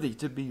unworthy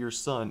to be your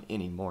son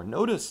anymore."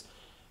 Notice,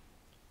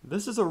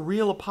 this is a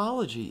real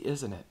apology,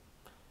 isn't it?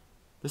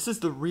 This is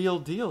the real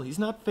deal. He's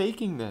not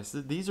faking this.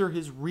 These are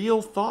his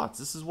real thoughts.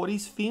 This is what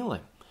he's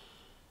feeling.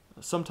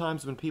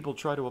 Sometimes when people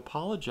try to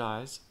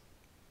apologize,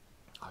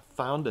 I've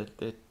found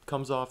that it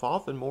comes off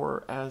often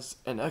more as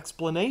an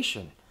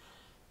explanation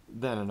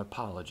than an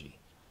apology.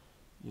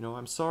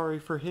 "I'm sorry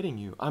for hitting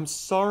you. I'm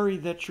sorry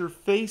that your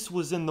face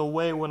was in the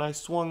way when I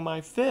swung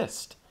my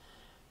fist,"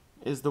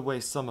 is the way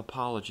some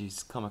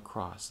apologies come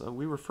across.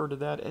 We refer to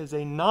that as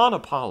a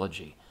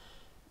non-apology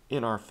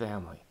in our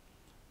family.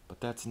 But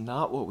that's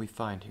not what we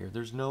find here.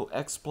 There's no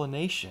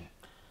explanation.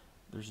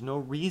 There's no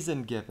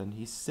reason given.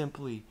 He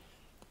simply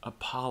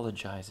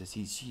apologizes.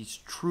 He's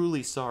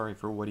truly sorry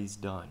for what he's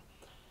done.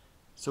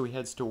 So he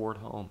heads toward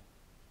home.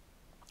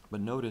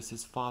 But notice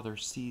his father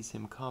sees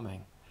him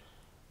coming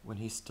when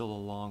he's still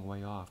a long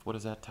way off. What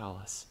does that tell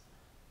us?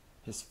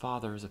 His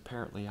father is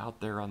apparently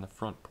out there on the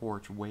front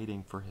porch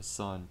waiting for his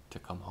son to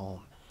come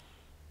home.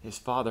 His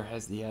father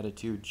has the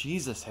attitude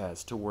Jesus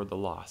has toward the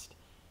lost.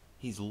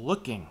 He's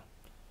looking.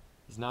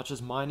 He's not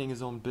just minding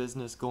his own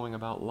business, going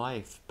about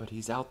life, but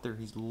he's out there,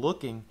 he's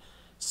looking,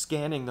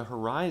 scanning the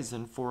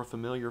horizon for a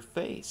familiar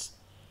face.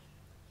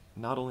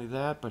 Not only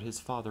that, but his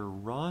father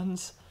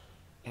runs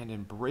and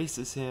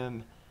embraces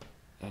him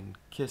and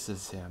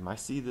kisses him. I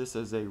see this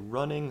as a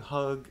running,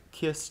 hug,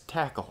 kiss,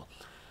 tackle,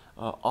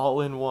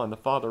 all in one. The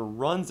father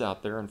runs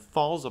out there and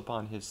falls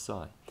upon his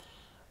son.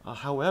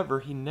 However,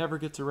 he never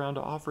gets around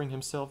to offering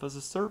himself as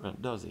a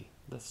servant, does he?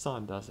 The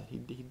son doesn't. He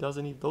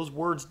doesn't. Those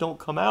words don't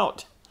come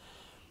out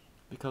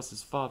because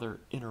his father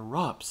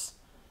interrupts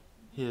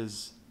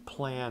his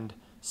planned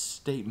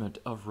statement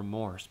of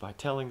remorse by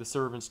telling the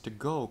servants to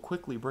go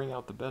quickly, bring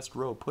out the best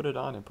robe, put it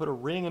on him, put a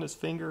ring on his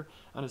finger,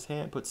 on his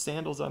hand, put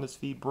sandals on his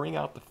feet, bring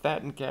out the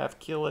fattened calf,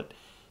 kill it,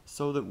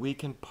 so that we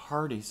can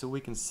party, so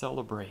we can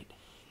celebrate.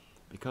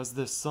 Because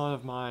this son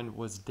of mine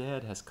was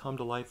dead, has come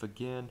to life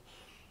again,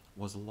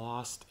 was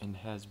lost, and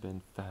has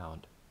been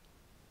found.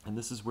 And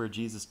this is where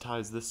Jesus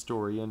ties this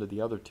story into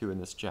the other two in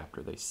this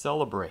chapter. They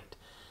celebrate.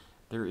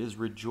 There is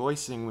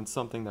rejoicing when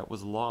something that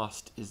was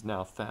lost is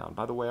now found.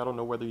 By the way, I don't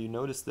know whether you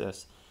noticed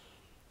this,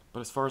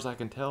 but as far as I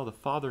can tell, the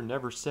father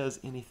never says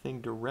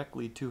anything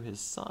directly to his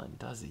son,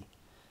 does he?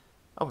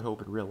 I would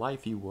hope in real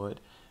life he would.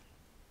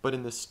 But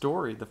in this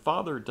story, the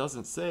father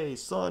doesn't say,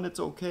 "Son, it's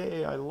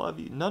okay, I love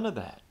you." None of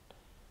that.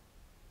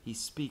 He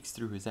speaks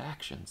through his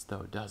actions,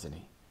 though, doesn't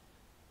he?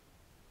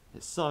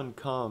 His son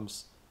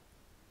comes,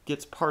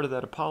 gets part of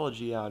that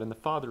apology out, and the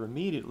father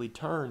immediately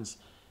turns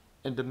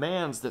and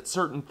demands that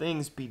certain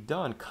things be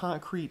done.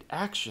 Concrete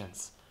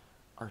actions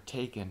are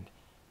taken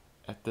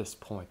at this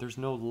point. There's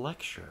no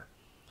lecture.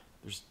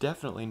 There's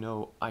definitely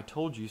no "I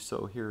told you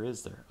so" here,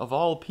 is there? Of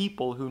all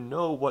people who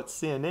know what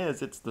sin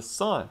is, it's the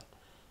son.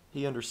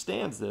 He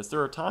understands this.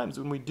 There are times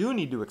when we do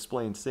need to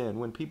explain sin,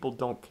 when people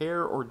don't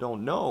care or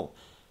don't know.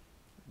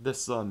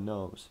 This son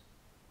knows.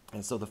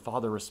 And so the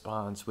father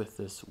responds with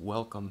this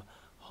welcome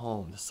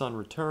home. The son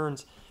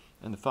returns,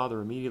 and the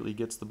father immediately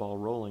gets the ball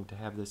rolling to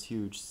have this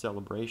huge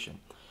celebration.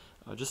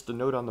 Just a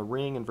note on the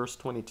ring in verse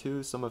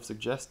 22, some have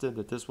suggested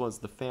that this was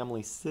the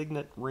family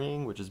signet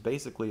ring, which is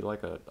basically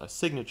like a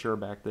signature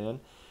back then.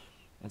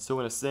 And so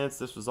in a sense,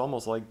 this was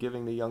almost like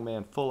giving the young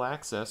man full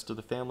access to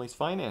the family's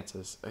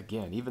finances.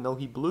 Again, even though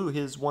he blew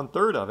his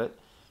 1/3 of it,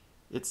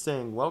 it's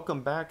saying,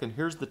 welcome back, and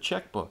here's the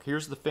checkbook.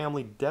 Here's the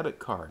family debit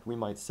card, we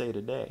might say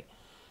today.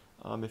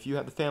 If you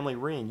had the family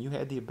ring, you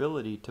had the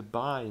ability to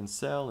buy and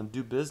sell and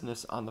do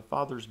business on the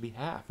father's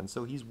behalf. And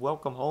so he's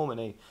welcome home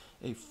in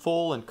a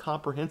full and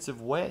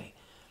comprehensive way.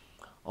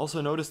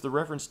 Also notice the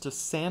reference to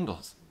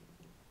sandals.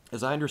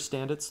 As I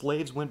understand it,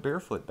 slaves went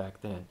barefoot back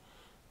then.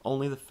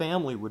 Only the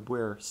family would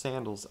wear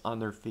sandals on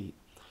their feet.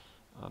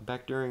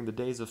 Back during the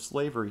days of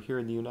slavery here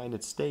in the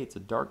United States, a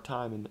dark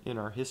time in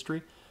our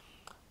history,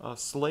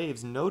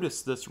 slaves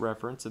noticed this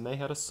reference, and they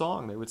had a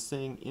song they would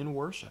sing in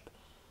worship,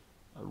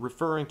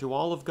 referring to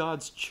all of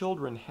God's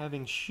children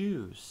having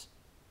shoes.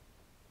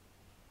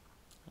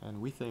 And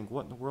we think,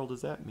 what in the world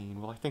does that mean?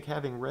 Well, I think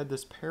having read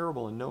this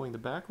parable and knowing the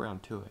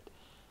background to it,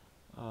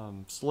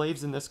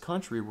 slaves in this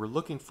country were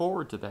looking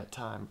forward to that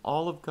time.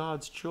 All of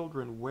God's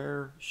children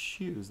wear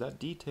shoes. That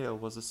detail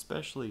was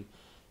especially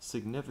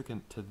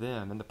significant to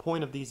them. And the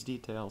point of these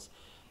details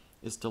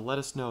is to let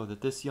us know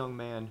that this young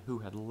man who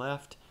had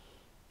left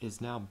is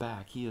now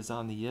back. He is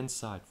on the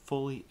inside,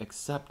 fully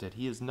accepted.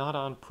 He is not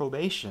on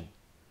probation,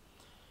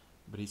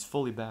 but he's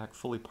fully back,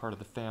 fully part of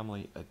the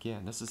family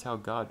again. This is how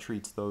God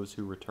treats those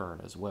who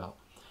return as well.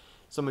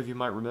 Some of you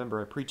might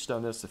remember I preached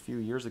on this a few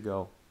years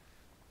ago,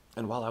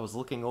 and while I was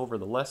looking over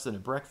the lesson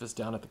at breakfast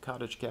down at the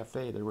Cottage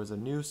Cafe, there was a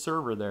new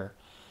server there.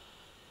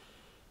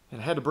 And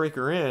I had to break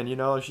her in,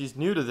 she's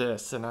new to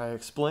this, and I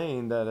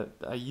explained that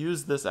I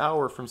used this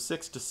hour from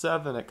 6 to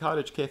 7 at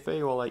Cottage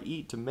Cafe while I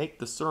eat to make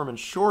the sermon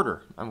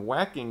shorter. I'm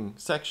whacking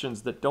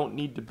sections that don't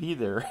need to be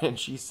there, and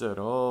she said,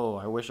 "Oh,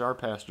 I wish our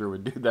pastor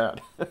would do that,"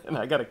 and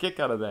I got a kick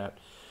out of that.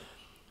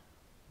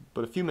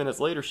 But a few minutes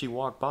later, she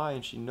walked by,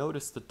 and she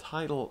noticed the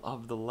title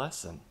of the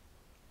lesson.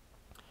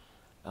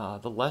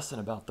 The lesson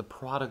about the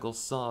prodigal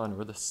son,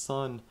 or the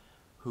son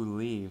who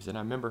leaves. And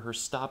I remember her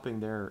stopping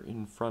there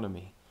in front of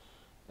me,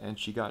 and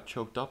she got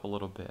choked up a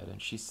little bit,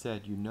 and she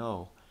said,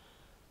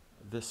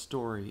 this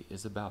story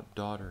is about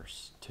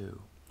daughters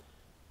too.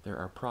 There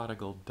are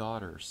prodigal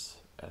daughters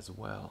as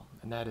well.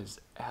 And that is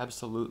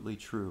absolutely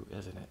true,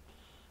 isn't it?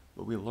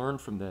 But we learn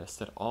from this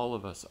that all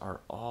of us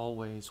are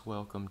always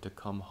welcome to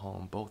come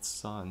home, both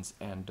sons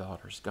and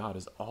daughters. God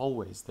is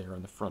always there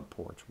on the front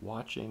porch,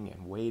 watching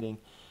and waiting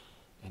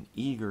and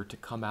eager to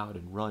come out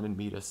and run and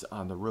meet us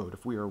on the road.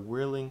 If we are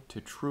willing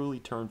to truly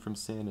turn from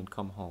sin and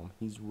come home,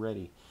 he's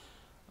ready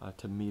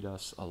to meet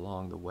us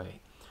along the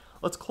way.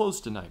 Let's close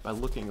tonight by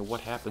looking at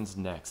what happens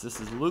next. This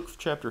is Luke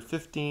chapter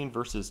 15,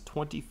 verses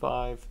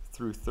 25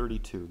 through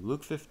 32.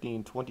 Luke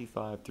 15,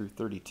 25 through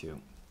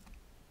 32.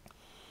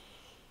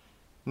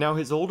 Now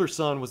his older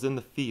son was in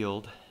the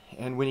field,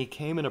 and when he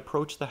came and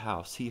approached the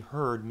house, he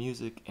heard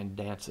music and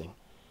dancing.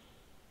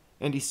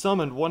 And he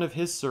summoned one of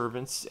his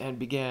servants and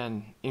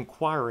began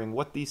inquiring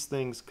what these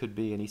things could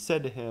be. And he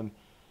said to him,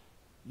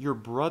 "Your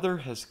brother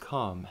has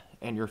come,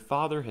 and your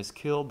father has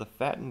killed the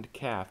fattened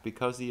calf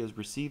because he has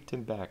received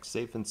him back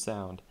safe and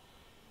sound."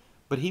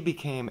 But he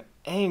became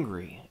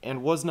angry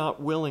and was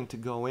not willing to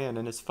go in.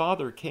 And his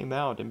father came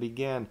out and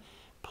began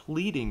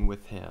pleading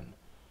with him.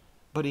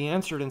 But he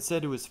answered and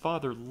said to his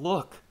father,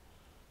 "Look,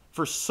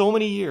 for so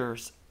many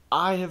years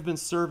I have been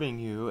serving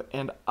you,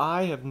 and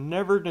I have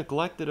never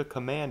neglected a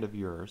command of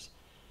yours,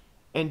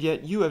 and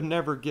yet you have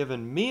never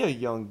given me a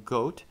young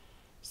goat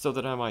so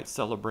that I might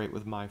celebrate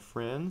with my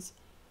friends.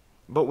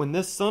 But when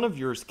this son of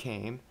yours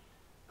came,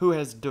 who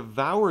has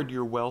devoured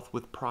your wealth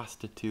with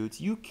prostitutes,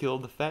 you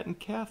killed the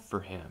fattened calf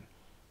for him."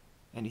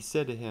 And he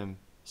said to him,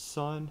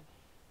 "Son,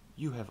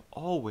 you have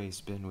always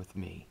been with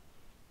me,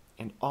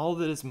 and all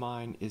that is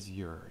mine is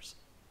yours.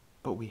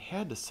 But we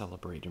had to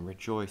celebrate and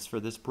rejoice, for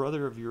this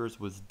brother of yours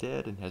was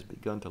dead and has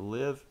begun to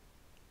live,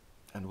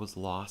 and was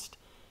lost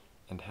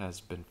and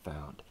has been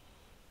found."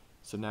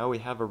 So now we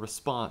have a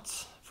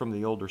response from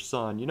the older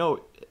son. You know,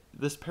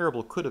 this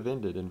parable could have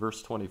ended in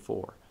verse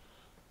 24,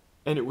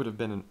 and it would have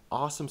been an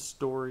awesome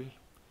story.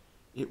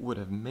 It would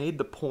have made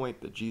the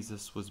point that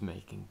Jesus was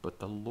making, but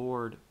the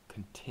Lord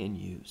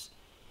continues.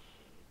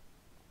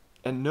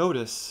 And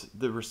notice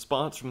the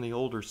response from the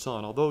older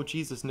son. Although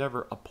Jesus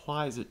never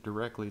applies it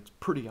directly, it's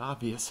pretty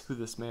obvious who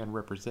this man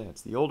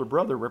represents. The older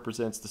brother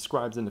represents the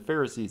scribes and the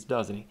Pharisees,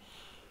 doesn't he?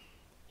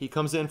 He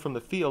comes in from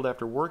the field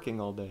after working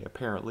all day,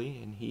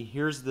 apparently, and he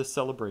hears this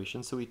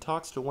celebration, so he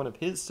talks to one of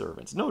his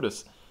servants.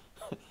 Notice,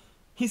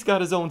 he's got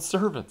his own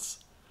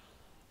servants.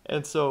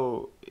 And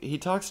so he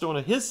talks to one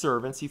of his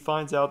servants. He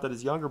finds out that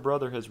his younger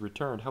brother has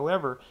returned.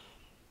 However,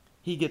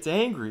 he gets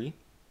angry,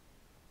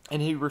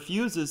 and he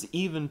refuses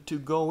even to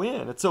go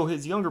in. And so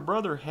his younger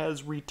brother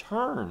has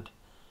returned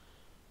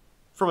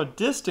from a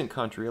distant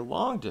country, a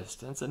long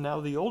distance, and now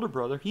the older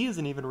brother, he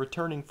isn't even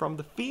returning from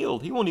the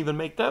field. He won't even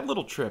make that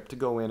little trip to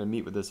go in and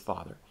meet with his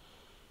father.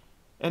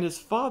 And his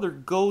father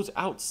goes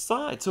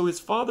outside. So his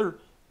father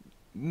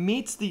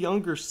meets the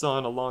younger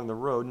son along the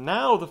road.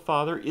 Now the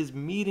father is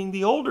meeting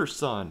the older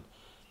son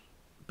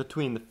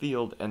between the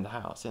field and the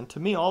house. And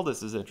to me, all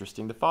this is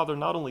interesting. The father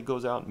not only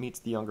goes out and meets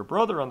the younger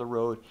brother on the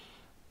road,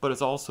 but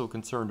is also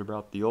concerned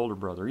about the older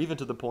brother, even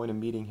to the point of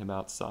meeting him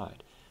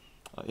outside.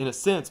 In a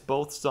sense,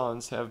 both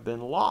sons have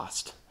been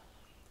lost,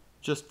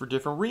 just for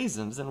different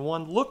reasons, and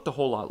one looked a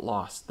whole lot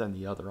lost than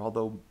the other,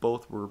 although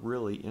both were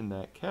really in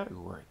that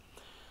category.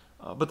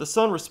 But the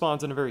son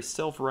responds in a very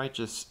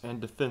self-righteous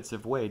and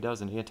defensive way,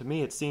 doesn't he? And to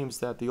me, it seems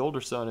that the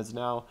older son is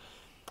now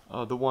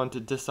the one to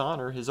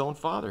dishonor his own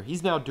father.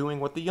 He's now doing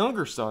what the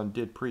younger son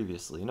did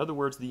previously. In other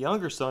words, the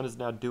younger son is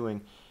now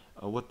doing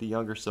what the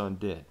younger son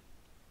did.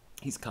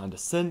 He's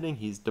condescending.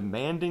 He's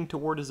demanding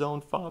toward his own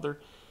father.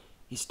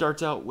 He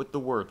starts out with the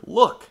word,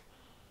 "Look."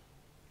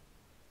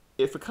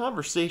 If a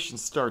conversation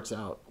starts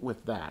out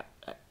with that,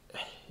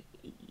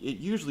 it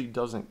usually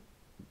doesn't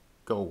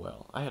go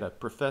well. I had a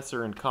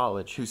professor in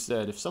college who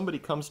said, if somebody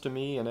comes to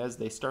me and as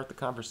they start the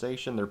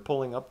conversation, they're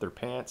pulling up their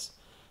pants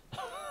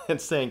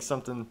and saying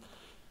something,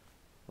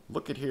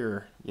 "Look at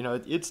here,"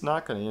 it's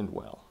not going to end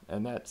well.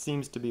 And that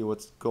seems to be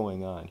what's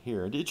going on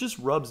here. It just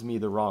rubs me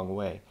the wrong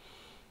way.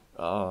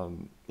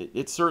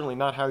 It's certainly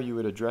not how you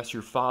would address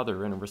your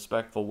father in a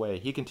respectful way.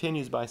 He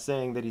continues by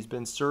saying that he's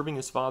been serving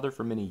his father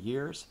for many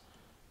years.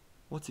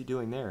 What's he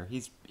doing there?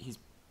 He's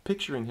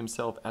picturing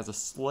himself as a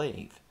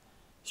slave.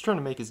 He's trying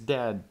to make his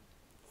dad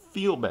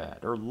feel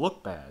bad or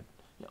look bad.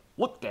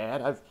 "Look,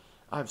 Dad,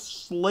 I've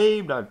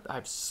slaved,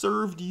 I've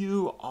served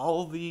you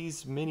all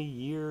these many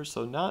years."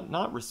 So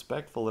not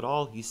respectful at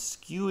all. He's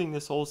skewing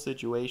this whole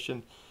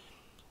situation.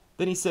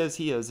 Then he says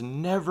he has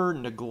never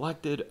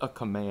neglected a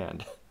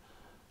command.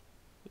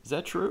 Is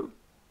that true?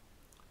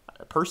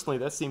 Personally,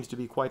 that seems to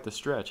be quite the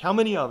stretch. How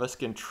many of us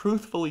can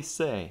truthfully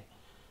say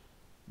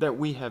that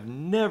we have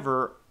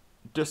never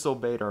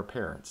disobeyed our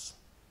parents?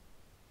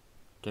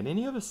 Can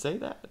any of us say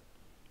that?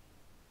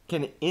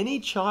 Can any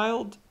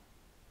child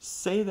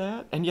say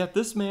that? And yet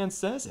this man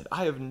says it.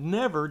 "I have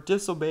never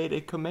disobeyed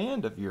a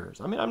command of yours."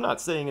 I mean, I'm not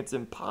saying it's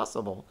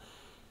impossible,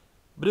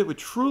 but it would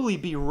truly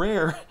be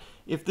rare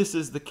if this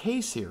is the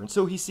case here. And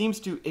so he seems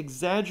to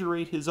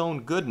exaggerate his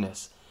own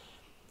goodness.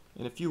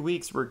 In a few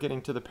weeks, we're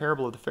getting to the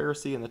parable of the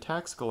Pharisee and the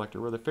tax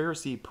collector, where the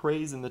Pharisee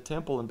prays in the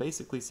temple and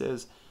basically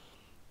says,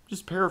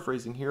 just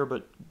paraphrasing here,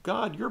 "But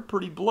God, you're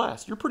pretty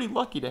blessed. You're pretty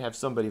lucky to have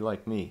somebody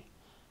like me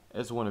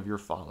as one of your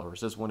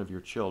followers, as one of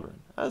your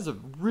children." That's a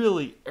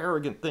really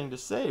arrogant thing to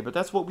say, but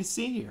that's what we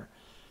see here.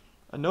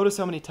 And notice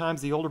how many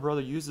times the older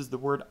brother uses the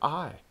word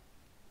 "I"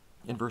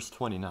 in verse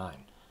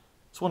 29.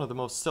 It's one of the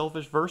most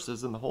selfish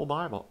verses in the whole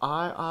Bible.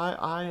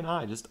 I, and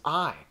I. Just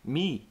I,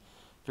 me.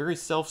 Very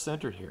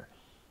self-centered here.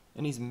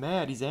 And he's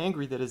mad, he's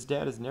angry that his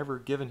dad has never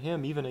given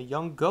him even a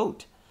young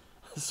goat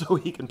so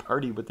he can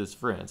party with his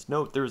friends.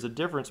 Note, there's a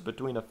difference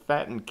between a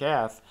fattened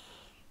calf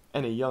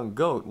and a young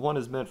goat. One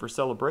is meant for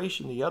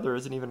celebration, the other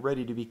isn't even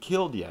ready to be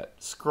killed yet.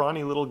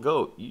 Scrawny little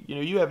goat.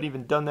 You haven't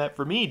even done that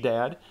for me,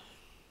 Dad.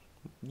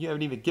 You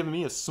haven't even given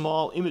me a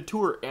small,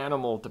 immature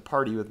animal to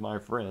party with my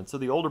friends. So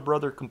the older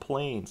brother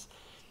complains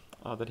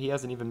that he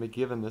hasn't even been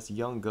given this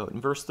young goat.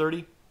 In verse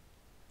 30,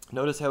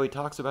 notice how he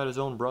talks about his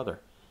own brother.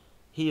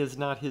 He is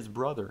not his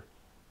brother,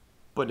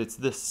 but it's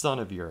this son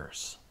of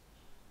yours.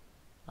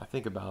 I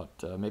think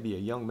about maybe a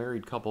young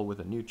married couple with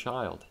a new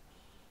child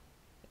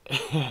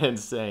and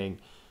saying,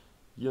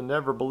 you'll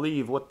never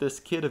believe what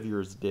this kid of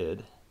yours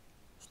did.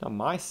 It's not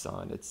my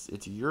son,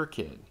 it's your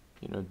kid.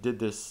 Did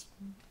this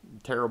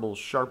terrible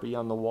Sharpie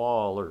on the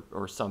wall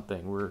or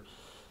something. We're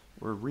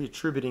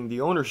reattributing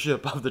the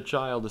ownership of the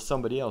child to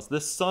somebody else.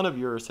 This son of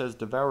yours has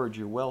devoured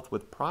your wealth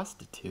with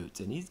prostitutes,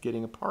 and he's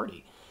getting a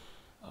party.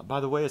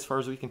 By the way, as far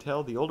as we can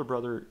tell, the older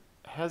brother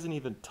hasn't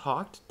even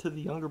talked to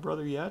the younger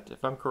brother yet,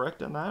 if I'm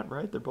correct on that,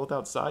 right? They're both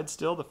outside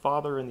still, the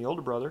father and the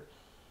older brother.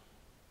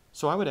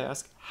 So I would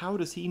ask, how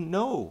does he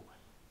know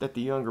that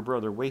the younger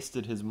brother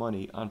wasted his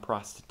money on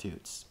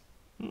prostitutes?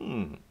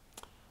 A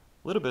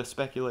little bit of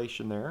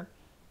speculation there.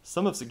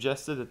 Some have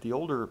suggested that the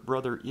older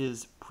brother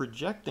is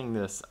projecting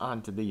this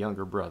onto the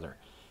younger brother.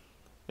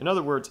 In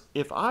other words,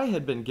 if I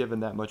had been given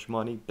that much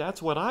money,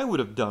 that's what I would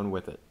have done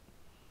with it.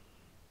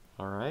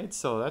 All right,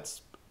 so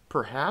that's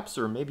perhaps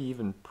or maybe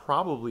even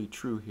probably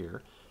true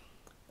here.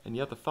 And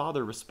yet the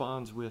father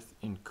responds with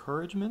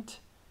encouragement.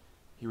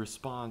 He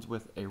responds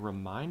with a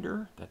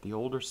reminder that the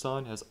older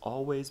son has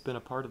always been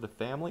a part of the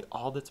family.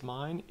 All that's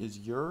mine is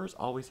yours,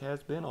 always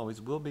has been, always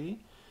will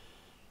be.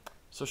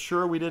 So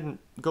sure, we didn't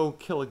go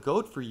kill a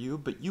goat for you,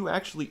 but you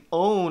actually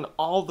own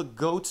all the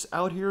goats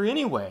out here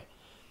anyway.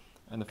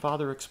 And the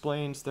father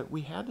explains that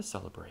we had to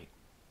celebrate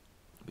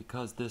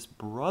because this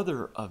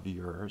brother of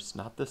yours,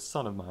 not this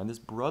son of mine, this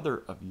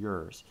brother of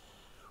yours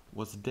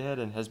was dead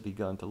and has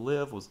begun to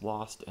live, was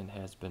lost and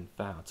has been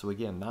found. So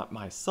again, not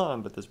my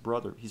son, but this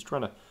brother. He's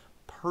trying to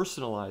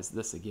personalize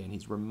this again.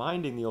 He's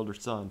reminding the older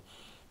son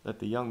that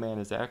the young man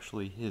is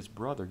actually his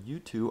brother. You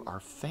two are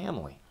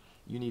family.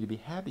 You need to be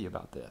happy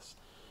about this.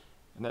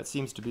 And that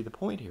seems to be the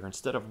point here.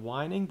 Instead of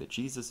whining that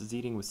Jesus is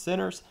eating with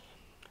sinners,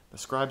 the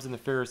scribes and the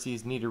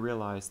Pharisees need to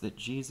realize that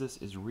Jesus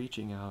is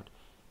reaching out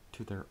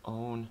to their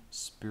own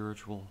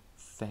spiritual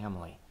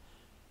family.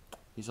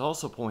 He's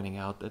also pointing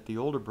out that the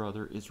older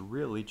brother is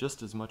really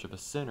just as much of a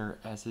sinner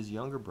as his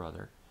younger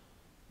brother,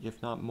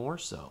 if not more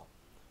so,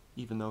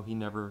 even though he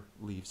never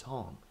leaves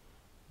home.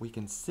 We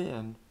can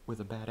sin with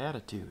a bad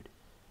attitude.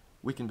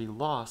 We can be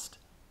lost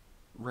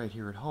right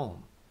here at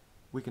home.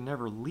 We can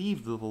never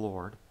leave the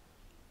Lord.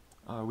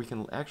 We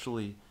can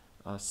actually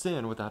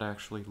sin without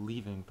actually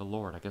leaving the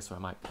Lord. I guess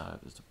there's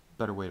a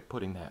better way of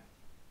putting that.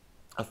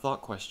 A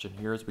thought question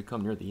here as we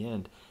come near the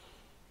end.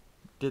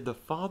 Did the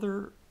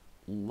father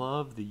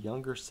love the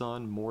younger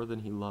son more than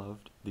he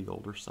loved the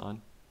older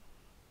son?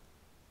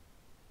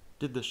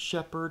 Did the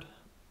shepherd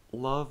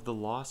love the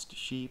lost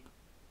sheep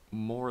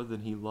more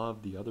than he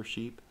loved the other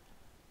sheep?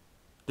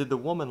 Did the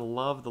woman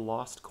love the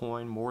lost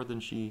coin more than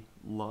she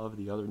loved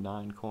the other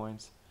 9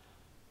 coins?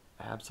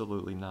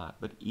 Absolutely not.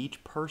 But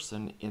each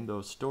person in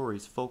those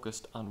stories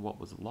focused on what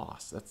was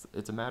lost.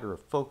 It's a matter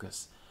of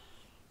focus.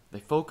 They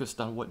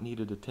focused on what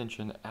needed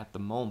attention at the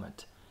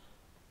moment.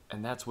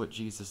 And that's what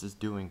Jesus is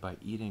doing by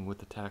eating with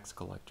the tax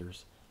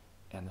collectors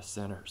and the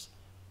sinners.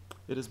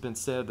 It has been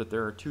said that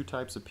there are 2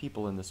 types of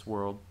people in this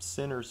world: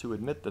 sinners who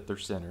admit that they're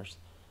sinners,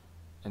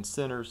 and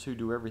sinners who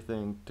do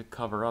everything to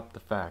cover up the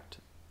fact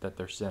that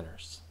they're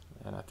sinners.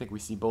 And I think we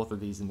see both of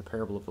these in the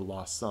parable of the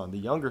lost son. The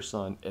younger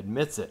son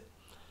admits it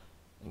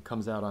and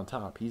comes out on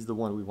top. He's the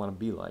one we want to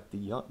be like.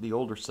 The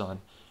older son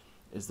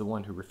is the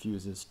one who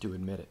refuses to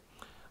admit it.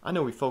 I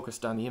know we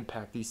focused on the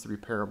impact these 3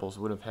 parables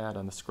would have had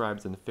on the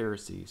scribes and the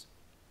Pharisees.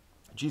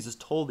 Jesus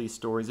told these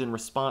stories in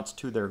response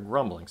to their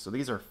grumbling, so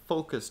these are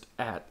focused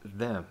at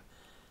them.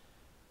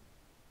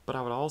 But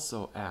I would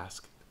also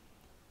ask,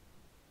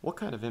 what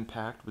kind of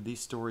impact would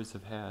these stories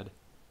have had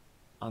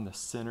on the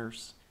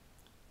sinners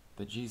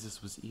that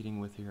Jesus was eating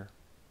with here?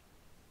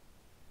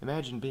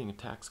 Imagine being a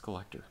tax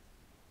collector.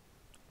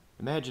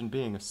 Imagine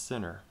being a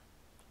sinner.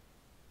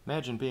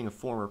 Imagine being a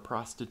former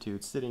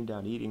prostitute sitting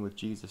down eating with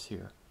Jesus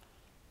here.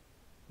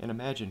 And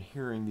imagine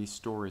hearing these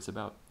stories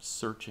about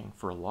searching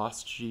for a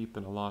lost sheep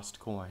and a lost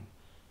coin,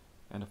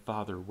 and a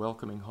father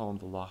welcoming home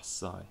the lost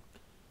son.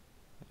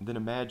 And then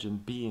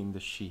imagine being the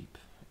sheep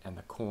and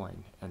the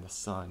coin and the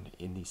son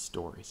in these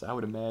stories. I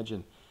would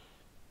imagine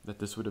that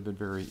this would have been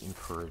very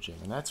encouraging.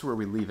 And that's where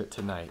we leave it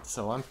tonight.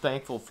 So I'm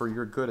thankful for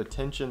your good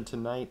attention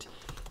tonight.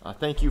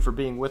 Thank you for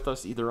being with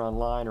us either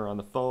online or on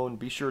the phone.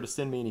 Be sure to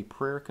send me any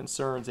prayer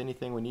concerns,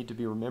 anything we need to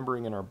be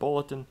remembering in our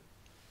bulletin.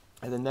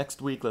 And then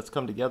next week, let's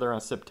come together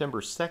on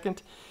September 2nd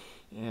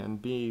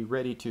and be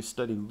ready to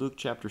study Luke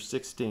chapter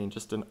 16.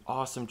 Just an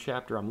awesome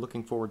chapter. I'm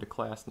looking forward to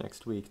class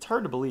next week. It's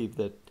hard to believe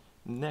that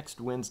next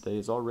Wednesday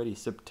is already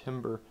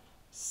September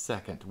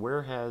 2nd.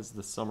 Where has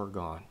the summer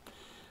gone?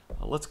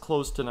 Let's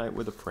close tonight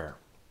with a prayer.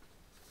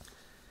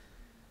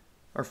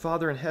 Our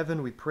Father in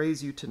heaven, we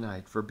praise you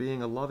tonight for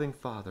being a loving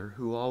Father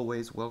who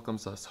always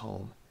welcomes us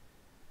home.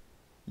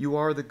 You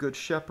are the good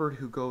shepherd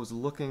who goes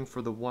looking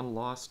for the one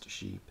lost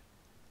sheep.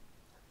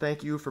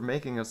 Thank you for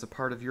making us a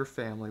part of your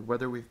family,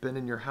 whether we've been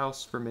in your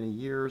house for many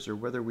years or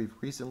whether we've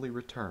recently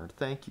returned.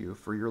 Thank you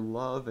for your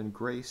love and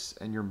grace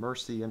and your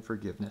mercy and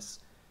forgiveness.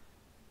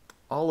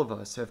 All of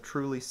us have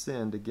truly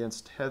sinned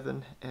against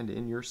heaven and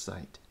in your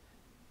sight.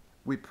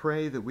 We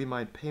pray that we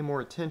might pay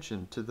more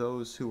attention to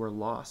those who are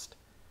lost,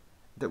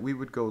 that we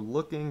would go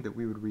looking, that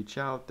we would reach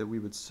out, that we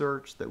would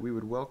search, that we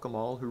would welcome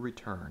all who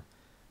return.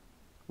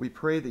 We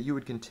pray that you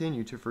would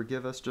continue to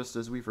forgive us just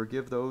as we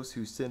forgive those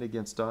who sin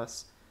against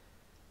us.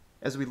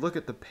 As we look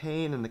at the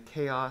pain and the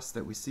chaos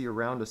that we see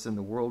around us in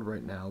the world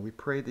right now, we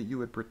pray that you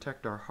would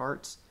protect our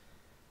hearts,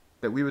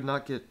 that we would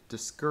not get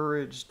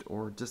discouraged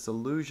or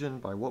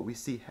disillusioned by what we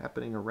see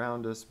happening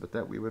around us, but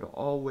that we would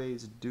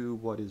always do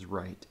what is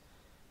right.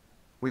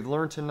 We've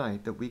learned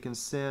tonight that we can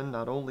sin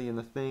not only in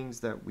the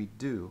things that we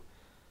do,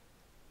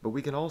 but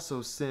we can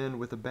also sin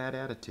with a bad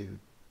attitude.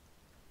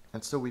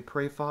 And so we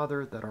pray,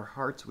 Father, that our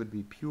hearts would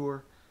be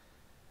pure,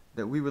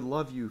 that we would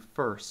love you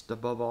first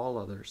above all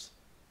others,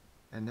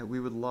 and that we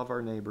would love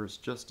our neighbors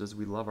just as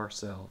we love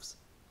ourselves.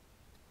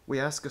 We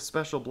ask a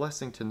special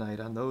blessing tonight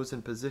on those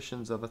in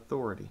positions of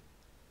authority.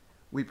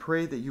 We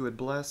pray that you would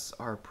bless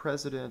our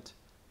president,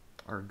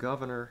 our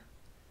governor,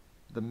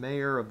 the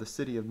mayor of the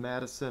city of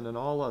Madison, and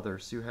all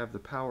others who have the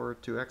power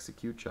to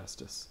execute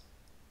justice.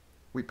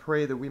 We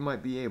pray that we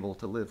might be able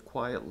to live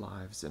quiet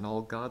lives in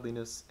all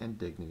godliness and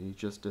dignity,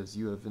 just as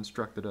you have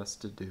instructed us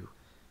to do.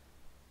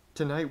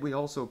 Tonight we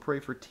also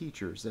pray for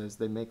teachers as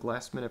they make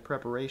last-minute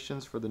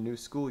preparations for the new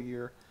school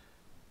year.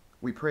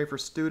 We pray for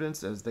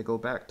students as they go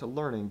back to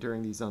learning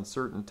during these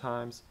uncertain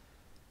times.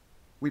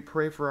 We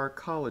pray for our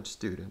college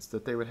students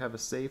that they would have a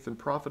safe and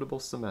profitable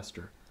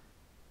semester.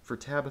 For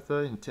Tabitha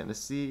in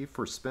Tennessee,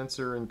 for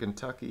Spencer in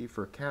Kentucky,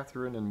 for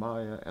Catherine and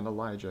Maya and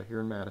Elijah here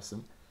in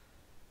Madison.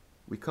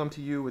 We come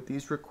to you with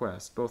these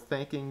requests, both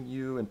thanking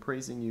you and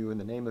praising you in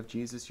the name of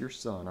Jesus, your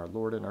Son, our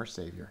Lord and our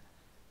Savior.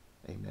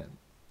 Amen.